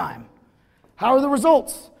go time. How are the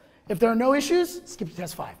results? If there are no issues, skip to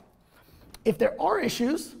test 5. If there are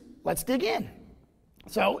issues, let's dig in.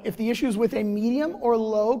 So if the issue is with a medium or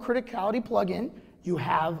low criticality plugin, you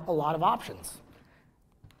have a lot of options.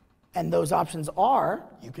 And those options are,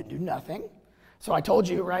 you can do nothing. So I told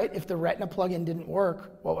you, right, if the Retina plugin didn't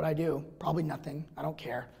work, what would I do? Probably nothing, I don't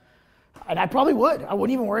care. And I probably would. I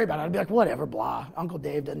wouldn't even worry about it. I'd be like, whatever, blah. Uncle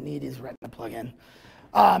Dave doesn't need his Retina plugin.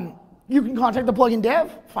 You can contact the plugin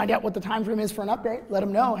dev, find out what the time frame is for an update, let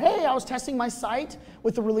them know, hey, I was testing my site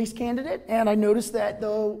with the release candidate, and I noticed that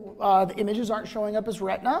the images aren't showing up as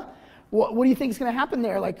Retina. What do you think is going to happen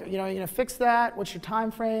there? Like, you know, you're going to fix that? What's your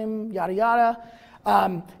time frame? Yada,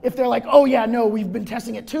 yada. If they're like, oh yeah, no, we've been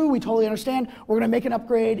testing it too, we totally understand, we're going to make an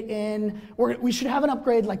upgrade we should have an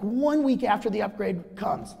upgrade like 1 week after the upgrade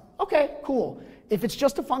comes. Okay, cool. If it's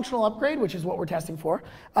just a functional upgrade, which is what we're testing for,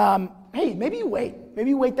 hey, maybe you wait. Maybe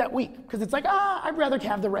you wait that week, because it's like, I'd rather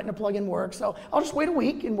have the Retina plugin work, so I'll just wait a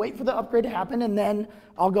week and wait for the upgrade to happen, and then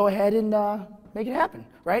I'll go ahead and make it happen,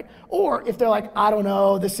 right? Or if they're like, I don't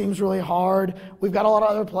know, this seems really hard, we've got a lot of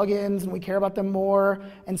other plugins and we care about them more,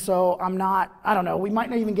 and so I don't know, we might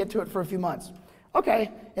not even get to it for a few months.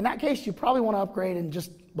 Okay, in that case, you probably want to upgrade and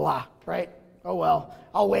just blah, right? Oh well,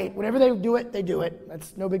 I'll wait. Whenever they do it, they do it.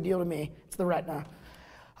 That's no big deal to me. It's the Retina.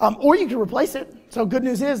 Or you can replace it. So good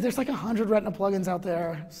news is there's like 100 Retina plugins out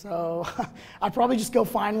there. So I'd probably just go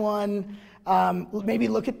find one. Maybe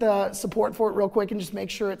look at the support for it real quick and just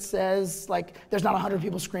make sure it says, like, there's not 100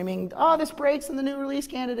 people screaming, oh, this breaks in the new release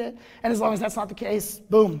candidate. And as long as that's not the case,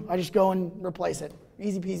 boom, I just go and replace it.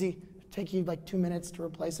 Easy peasy. Take you like 2 minutes to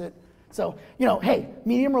replace it. So, you know, hey,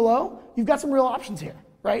 medium or low, you've got some real options here,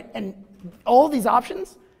 right? And all of these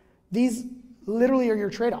options, these literally are your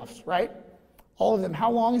trade-offs, right? All of them.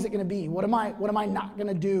 How long is it going to be? What am I not going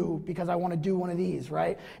to do because I want to do one of these,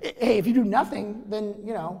 right? Hey, if you do nothing, then,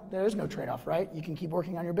 you know, there is no trade-off, right? You can keep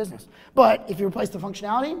working on your business. But if you replace the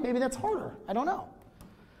functionality, maybe that's harder. I don't know.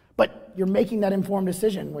 But you're making that informed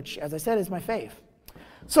decision, which, as I said, is my fave.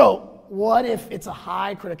 So what if it's a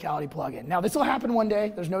high criticality plugin? Now, this will happen one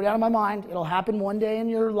day. There's no doubt in my mind. It'll happen one day in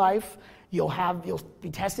your life. You'll be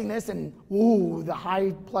testing this and, ooh, the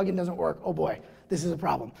high plugin doesn't work. Oh boy, this is a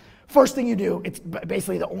problem. First thing you do, it's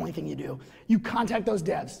basically the only thing you do, you contact those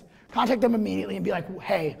devs. Contact them immediately and be like,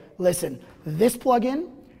 hey, listen, this plugin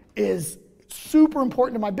is super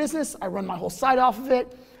important to my business. I run my whole site off of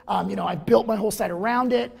it. You know, I built my whole site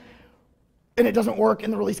around it, and it doesn't work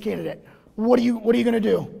in the release candidate. What are you going to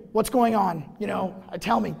do? What's going on? You know,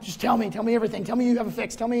 just tell me everything. Tell me you have a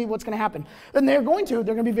fix. Tell me what's going to happen. Then they're going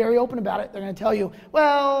to be very open about it. They're going to tell you,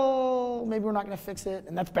 well, maybe we're not going to fix it,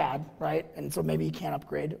 and that's bad, right? And so maybe you can't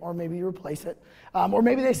upgrade, or maybe you replace it. Or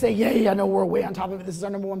maybe they say, yeah, no, we're way on top of it. This is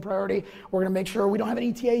our #1 priority. We're going to make sure we don't have an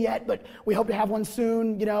ETA yet, but we hope to have one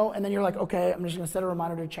soon, you know? And then you're like, okay, I'm just going to set a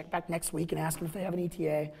reminder to check back next week and ask them if they have an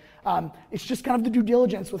ETA. It's just kind of the due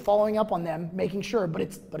diligence with following up on them, making sure, but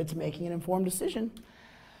it's making an informed decision.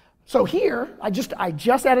 So here, I just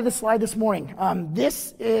added this slide this morning.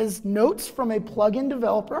 This is notes from a plugin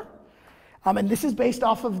developer, and this is based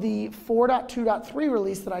off of the 4.2.3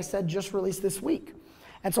 release that I said just released this week.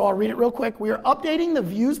 And so I'll read it real quick. We are updating the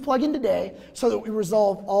views plugin today so that we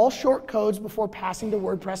resolve all short codes before passing to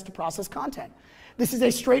WordPress to process content. This is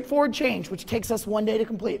a straightforward change, which takes us 1 day to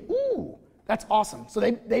complete. Ooh, that's awesome. So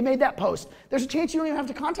they made that post. There's a chance you don't even have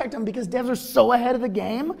to contact them because devs are so ahead of the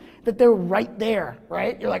game that they're right there,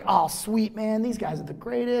 right? You're like, oh, sweet, man, these guys are the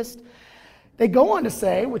greatest. They go on to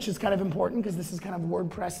say, which is kind of important because this is kind of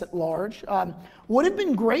WordPress at large, would have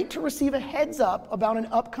been great to receive a heads up about an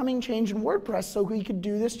upcoming change in WordPress so we could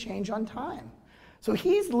do this change on time. So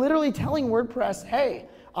he's literally telling WordPress, hey,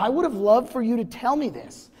 I would have loved for you to tell me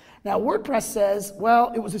this. Now WordPress says,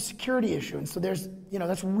 well, it was a security issue, and so there's, you know,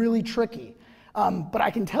 that's really tricky. But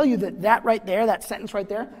I can tell you that right there, that sentence right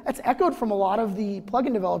there, that's echoed from a lot of the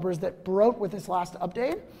plugin developers that broke with this last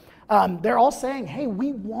update. They're all saying, hey,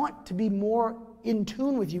 we want to be more in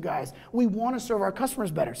tune with you guys. We want to serve our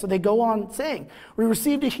customers better. So they go on saying, we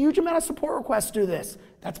received a huge amount of support requests to do this.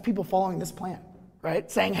 That's people following this plan, right?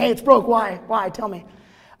 Saying, hey, it's broke, why, tell me.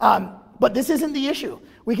 But this isn't the issue.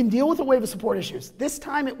 We can deal with a wave of support issues. This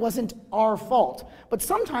time it wasn't our fault, but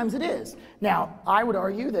sometimes it is. Now, I would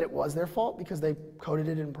argue that it was their fault because they coded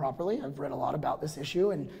it improperly. I've read a lot about this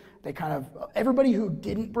issue, and they kind of, everybody who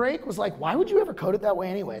didn't break was like, why would you ever code it that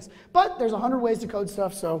way anyways? But there's 100 ways to code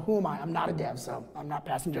stuff, so who am I? I'm not a dev, so I'm not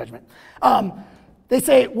passing judgment. They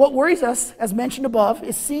say, what worries us, as mentioned above,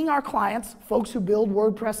 is seeing our clients, folks who build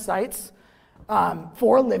WordPress sites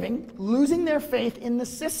for a living, losing their faith in the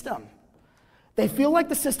system. They feel like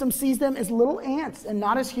the system sees them as little ants and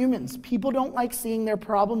not as humans. People don't like seeing their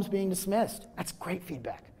problems being dismissed. That's great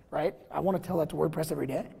feedback, right? I want to tell that to WordPress every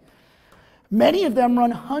day. Many of them run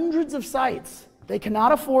hundreds of sites. They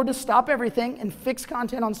cannot afford to stop everything and fix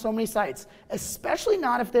content on so many sites, especially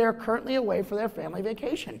not if they are currently away for their family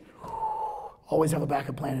vacation. Always have a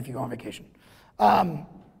backup plan if you go on vacation.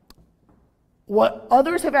 What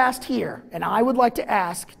others have asked here, and I would like to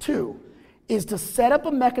ask too, is to set up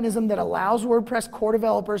a mechanism that allows WordPress core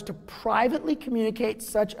developers to privately communicate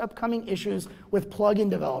such upcoming issues with plugin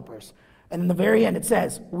developers. And in the very end it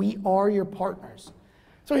says, we are your partners.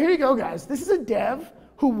 So here you go, guys. This is a dev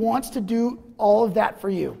who wants to do all of that for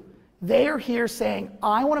you. They are here saying,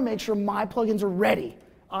 I want to make sure my plugins are ready.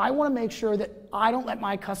 I want to make sure that I don't let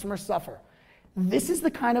my customers suffer. This is the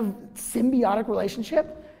kind of symbiotic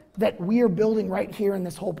relationship that we are building right here in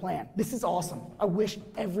this whole plan. This is awesome. I wish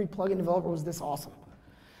every plugin developer was this awesome.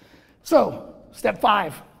 So, step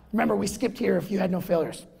 5. Remember, we skipped here if you had no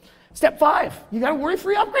failures. Step 5, you got a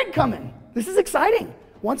worry-free upgrade coming. This is exciting.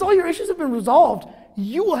 Once all your issues have been resolved,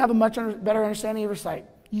 you will have a much better understanding of your site.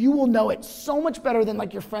 You will know it so much better than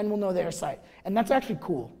like your friend will know their site. And that's actually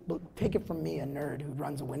cool. But take it from me, a nerd who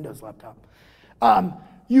runs a Windows laptop.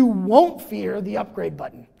 You won't fear the upgrade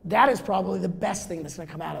button. That is probably the best thing that's gonna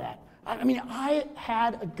come out of that. I mean, I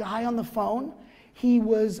had a guy on the phone, he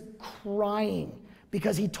was crying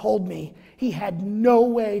because he told me he had no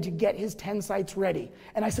way to get his 10 sites ready.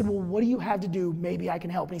 And I said, well, what do you have to do? Maybe I can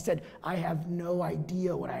help. And he said, I have no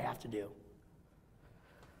idea what I have to do.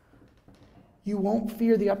 You won't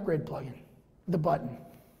fear the upgrade plugin, the button.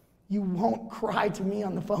 You won't cry to me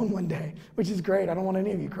on the phone one day, which is great. I don't want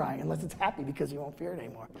any of you crying unless it's happy because you won't fear it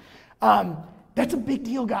anymore. That's a big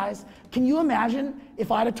deal, guys. Can you imagine if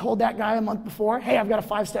I'd have told that guy a month before, hey, I've got a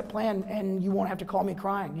 5-step plan and you won't have to call me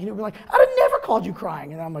crying. He'd be like, I'd have never called you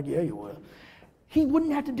crying. And I'm like, yeah, you would. He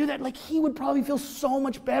wouldn't have to do that. Like, he would probably feel so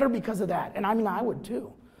much better because of that. And I mean, I would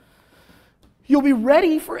too. You'll be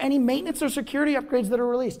ready for any maintenance or security upgrades that are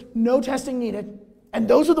released. No testing needed. And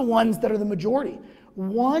those are the ones that are the majority.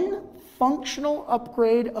 One functional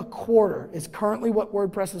upgrade a quarter is currently what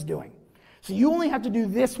WordPress is doing. So you only have to do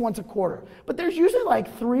this once a quarter. But there's usually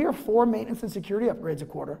like 3 or 4 maintenance and security upgrades a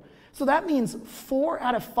quarter. So that means 4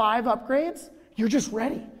 out of 5 upgrades, you're just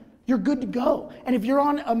ready. You're good to go. And if you're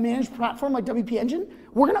on a managed platform like WP Engine,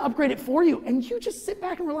 we're gonna upgrade it for you. And you just sit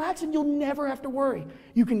back and relax and you'll never have to worry.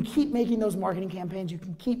 You can keep making those marketing campaigns. You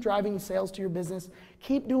can keep driving sales to your business.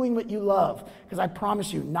 Keep doing what you love. Because I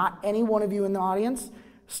promise you, not any one of you in the audience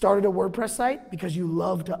started a WordPress site because you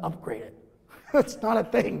love to upgrade it. That's not a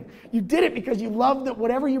thing. You did it because you love that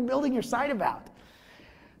whatever you're building your site about.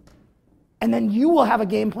 And then you will have a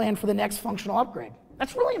game plan for the next functional upgrade.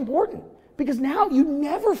 That's really important because now you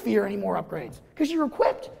never fear any more upgrades because you're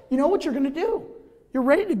equipped. You know what you're going to do. You're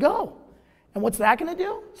ready to go. And what's that going to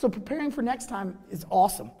do? So preparing for next time is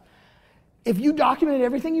awesome. If you documented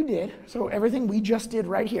everything you did, so everything we just did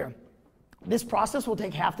right here, this process will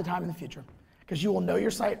take half the time in the future. Because you will know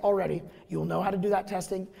your site already. You will know how to do that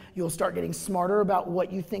testing. You'll start getting smarter about what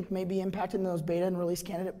you think may be impacted in those beta and release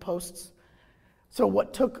candidate posts. So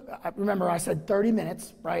what took, remember I said 30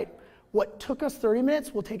 minutes, right? What took us 30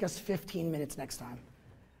 minutes will take us 15 minutes next time.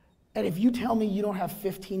 And if you tell me you don't have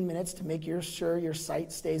 15 minutes to make sure your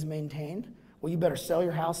site stays maintained, well, you better sell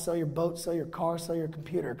your house, sell your boat, sell your car, sell your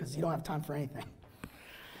computer, because you don't have time for anything.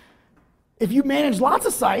 If you manage lots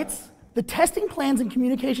of sites, the testing plans and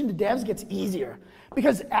communication to devs gets easier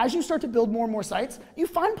because as you start to build more and more sites, you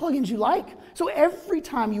find plugins you like. So every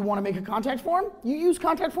time you want to make a contact form, you use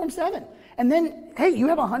contact form 7. And then, hey, you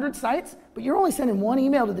have 100 sites, but you're only sending one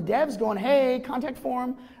email to the devs going, hey, contact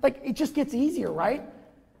form. Like, it just gets easier, right?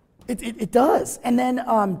 It does. And then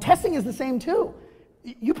testing is the same too.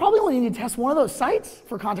 You probably only need to test one of those sites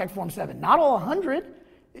for contact form 7, not all 100,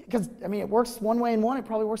 because, I mean, it works one way in one, it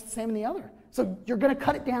probably works the same in the other. So you're going to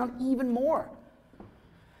cut it down even more.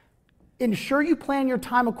 Ensure you plan your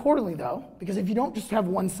time accordingly, though, because if you don't just have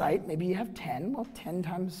one site, maybe you have 10. Well, 10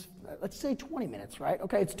 times, let's say 20 minutes, right?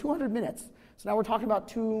 Okay, it's 200 minutes. So now we're talking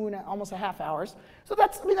about almost a half hours. So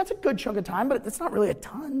that's a good chunk of time, but it's not really a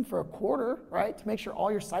ton for a quarter, right? To make sure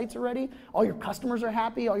all your sites are ready, all your customers are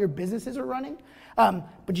happy, all your businesses are running. But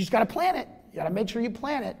you just got to plan it. You got to make sure you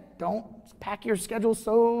plan it. Don't pack your schedule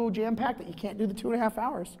so jam-packed that you can't do the 2.5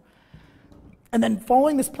 hours. And then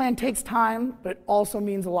following this plan takes time, but it also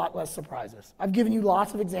means a lot less surprises. I've given you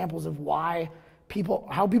lots of examples of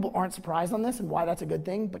how people aren't surprised on this and why that's a good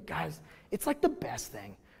thing, but guys, it's like the best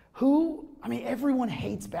thing. Everyone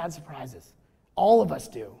hates bad surprises. All of us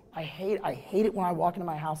do. I hate it when I walk into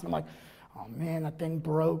my house and I'm like, oh man, that thing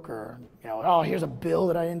broke, or oh, here's a bill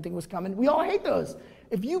that I didn't think was coming. We all hate those.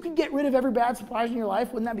 If you could get rid of every bad surprise in your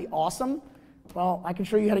life, wouldn't that be awesome? Well, I can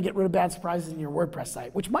show you how to get rid of bad surprises in your WordPress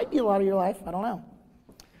site, which might be a lot of your life, I don't know.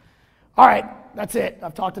 All right, that's it.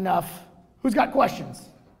 I've talked enough. Who's got questions?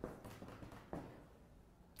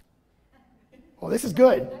 Well, this is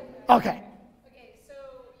good. Okay. Okay, so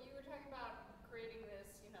you were talking about creating this,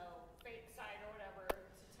 fake site or whatever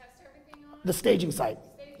to test everything on. The staging site.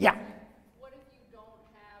 Yeah. What if you don't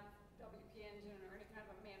have WP Engine or any kind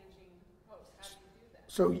of a managing host? How do you do that?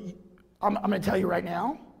 So I'm going to tell you right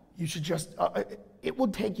now, you should just, it will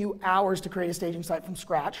take you hours to create a staging site from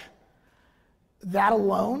scratch. That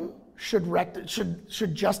alone should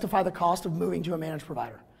justify the cost of moving to a managed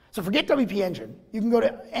provider. So forget WP Engine. You can go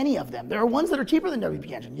to any of them. There are ones that are cheaper than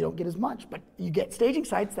WP Engine. You don't get as much, but you get staging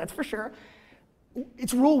sites, that's for sure.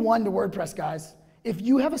 It's rule 1 to WordPress, guys. If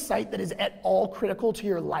you have a site that is at all critical to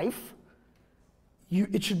your life,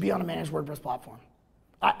 it should be on a managed WordPress platform.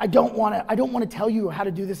 I don't want to tell you how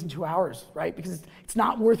to do this in 2 hours, right? Because it's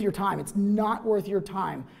not worth your time. It's not worth your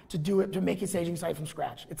time to do it, to make a staging site from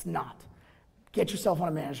scratch. It's not. Get yourself on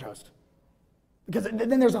a managed host. Because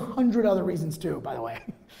then there's 100 other reasons too, by the way.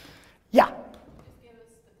 Yeah? Just give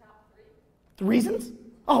us the top 3. The reasons?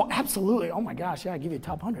 Oh, absolutely. Oh my gosh, yeah, I give you a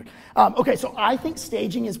top 100. Okay, so I think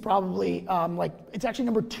staging is probably, it's actually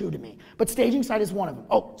number 2 to me. But staging site is one of them.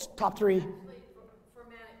 Oh, top 3. Actually, for a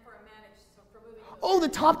managed, so for moving. Oh, the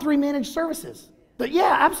top 3 managed services. But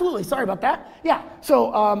yeah, absolutely. Sorry about that. Yeah,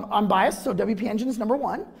 so I'm biased, so WP Engine is number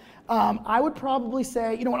 1. I would probably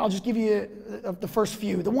say, you know what, I'll just give you the first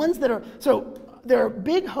few. The ones that are, so there are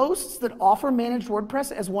big hosts that offer managed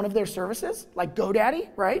WordPress as one of their services, like GoDaddy,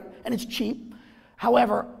 right? And it's cheap.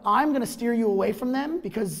 However, I'm going to steer you away from them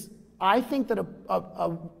because I think that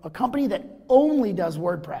a company that only does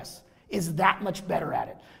WordPress is that much better at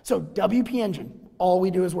it. So WP Engine, all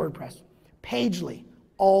we do is WordPress. Pagely,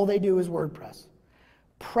 all they do is WordPress.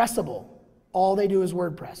 Pressable, all they do is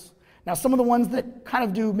WordPress. Now, some of the ones that kind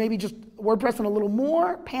of do maybe just WordPress and a little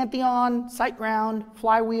more, Pantheon, SiteGround,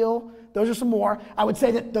 Flywheel, those are some more. I would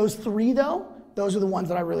say that those 3, though, those are the ones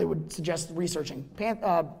that I really would suggest researching.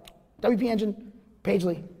 WP Engine,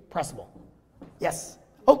 Pagely, Pressable. Yes.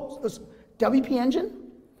 Oh, WP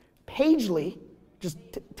Engine, Pagely, just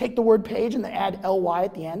take the word page and then add LY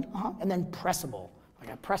at the end, and then Pressable. Like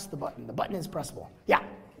I press the button. The button is pressable. Yeah. Can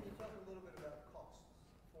you talk a little bit about costs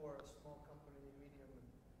for a small company, medium,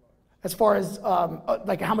 and large? As far as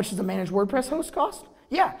like how much does a managed WordPress host cost?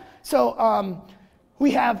 Yeah. So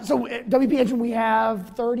WP Engine, we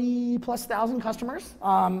have 30,000+ customers.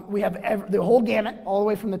 We have the whole gamut, all the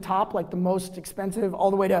way from the top, like the most expensive, all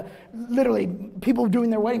the way to literally people doing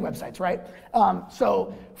their wedding websites, right?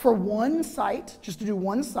 So for one site, just to do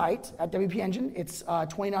one site at WP Engine, it's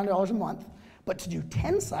 $29 a month. But to do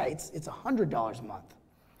 10 sites, it's $100 a month.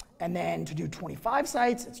 And then to do 25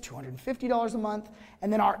 sites, it's $250 a month.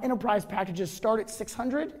 And then our enterprise packages start at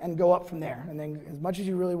 $600 and go up from there. And then as much as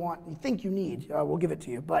you really want, you think you need, we'll give it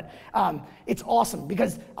to you. But it's awesome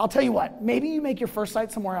because I'll tell you what, maybe you make your first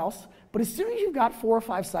site somewhere else, but as soon as you've got 4 or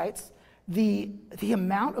 5 sites, the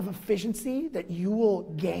amount of efficiency that you will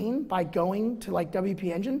gain by going to like WP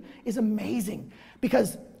Engine is amazing.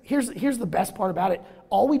 Because here's the best part about it.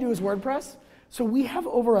 All we do is WordPress. So we have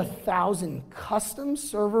over 1,000 custom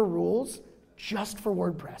server rules just for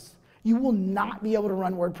WordPress. You will not be able to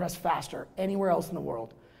run WordPress faster anywhere else in the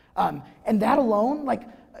world. And that alone, like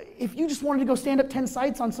if you just wanted to go stand up 10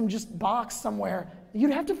 sites on some just box somewhere,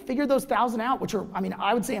 you'd have to figure those 1,000 out, which are, I mean,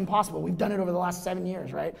 I would say impossible. We've done it over the last 7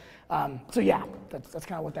 years, right? So yeah, that's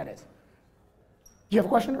kind of what that is. Do you have a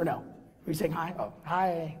question or no? Are you saying hi? Oh,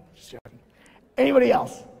 hi. Just joking. Anybody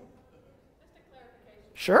else? Just a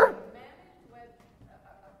clarification. Sure.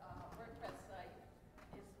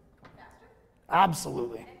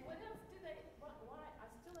 Absolutely. And what else do they, why? I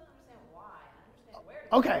still don't understand why. I understand where.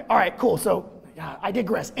 Okay, all right, cool. So I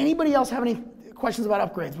digress. Anybody else have any questions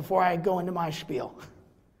about upgrades before I go into my spiel?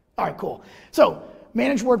 All right, cool. So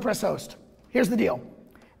managed WordPress host. Here's the deal.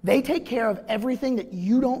 They take care of everything that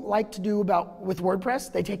you don't like to do with WordPress.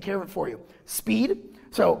 They take care of it for you. Speed.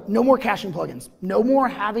 So no more caching plugins. No more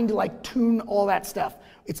having to like tune all that stuff.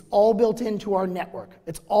 It's all built into our network.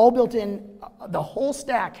 It's all built in. The whole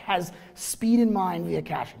stack has speed in mind via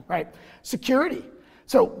caching, right? Security.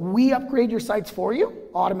 So we upgrade your sites for you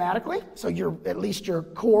automatically. So at least your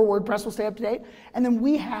core WordPress will stay up to date. And then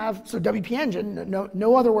we have, so WP Engine,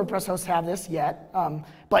 no other WordPress hosts have this yet,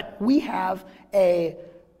 but we have a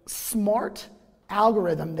smart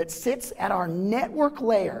algorithm that sits at our network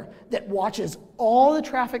layer that watches all the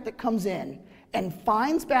traffic that comes in and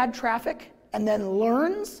finds bad traffic and then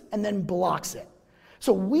learns and then blocks it.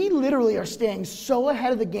 So we literally are staying so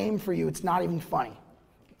ahead of the game for you, it's not even funny,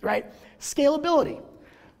 right? Scalability.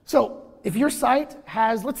 So if your site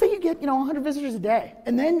has, let's say you get 100 visitors a day,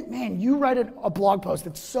 and then, man, you write a blog post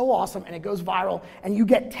that's so awesome and it goes viral and you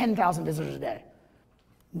get 10,000 visitors a day.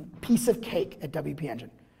 Piece of cake at WP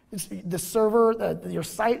Engine. The server, your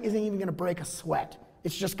site isn't even gonna break a sweat.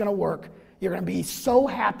 It's just gonna work. You're going to be so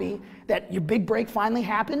happy that your big break finally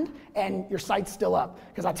happened and your site's still up.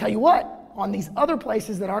 Because I'll tell you what, on these other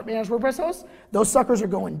places that aren't managed WordPress hosts, those suckers are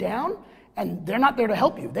going down and they're not there to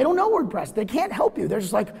help you. They don't know WordPress. They can't help you. They're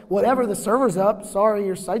just like, whatever, the server's up. Sorry,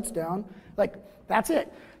 your site's down. Like, that's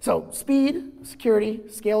it. So speed, security,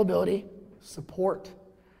 scalability, support.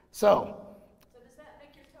 So does that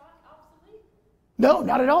make your talk obsolete? no,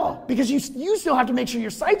 not at all, because you still have to make sure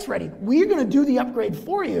your site's ready. We're going to do the upgrade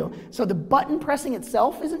for you, so the button pressing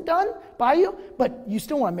itself isn't done by you, but you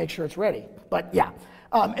still want to make sure it's ready. But yeah,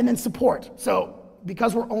 and then support. So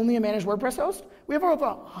because we're only a managed WordPress host, we have over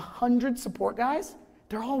 100 support guys.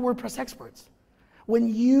 They're all WordPress experts.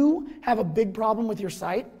 When you have a big problem with your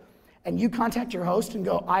site and you contact your host and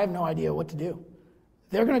go, I have no idea what to do,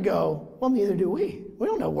 they're going to go, well, neither do we. We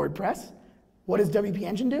don't know WordPress. What does WP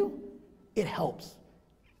Engine do? It helps.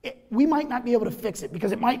 We might not be able to fix it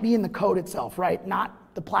because it might be in the code itself, right?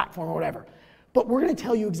 Not the platform or whatever. But we're going to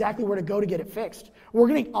tell you exactly where to go to get it fixed. We're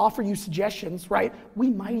going to offer you suggestions, right? We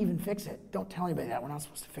might even fix it. Don't tell anybody that. We're not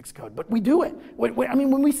supposed to fix code, but we do it. I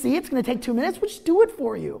mean, when we see it's going to take 2 minutes, we just do it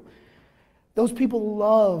for you. Those people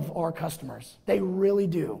love our customers. They really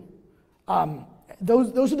do.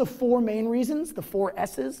 Those are the 4 main reasons, the 4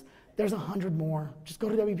 S's. There's 100 more. Just go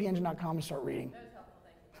to WPEngine.com and start reading.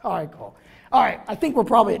 All right, cool. All right, I think we're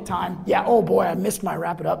probably at time. Yeah, oh boy, I missed my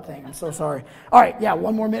wrap it up thing. I'm so sorry. All right, yeah,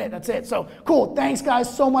 1 more minute, that's it. So cool, thanks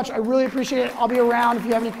guys so much. I really appreciate it. I'll be around if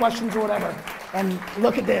you have any questions or whatever. And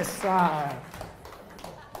look at this.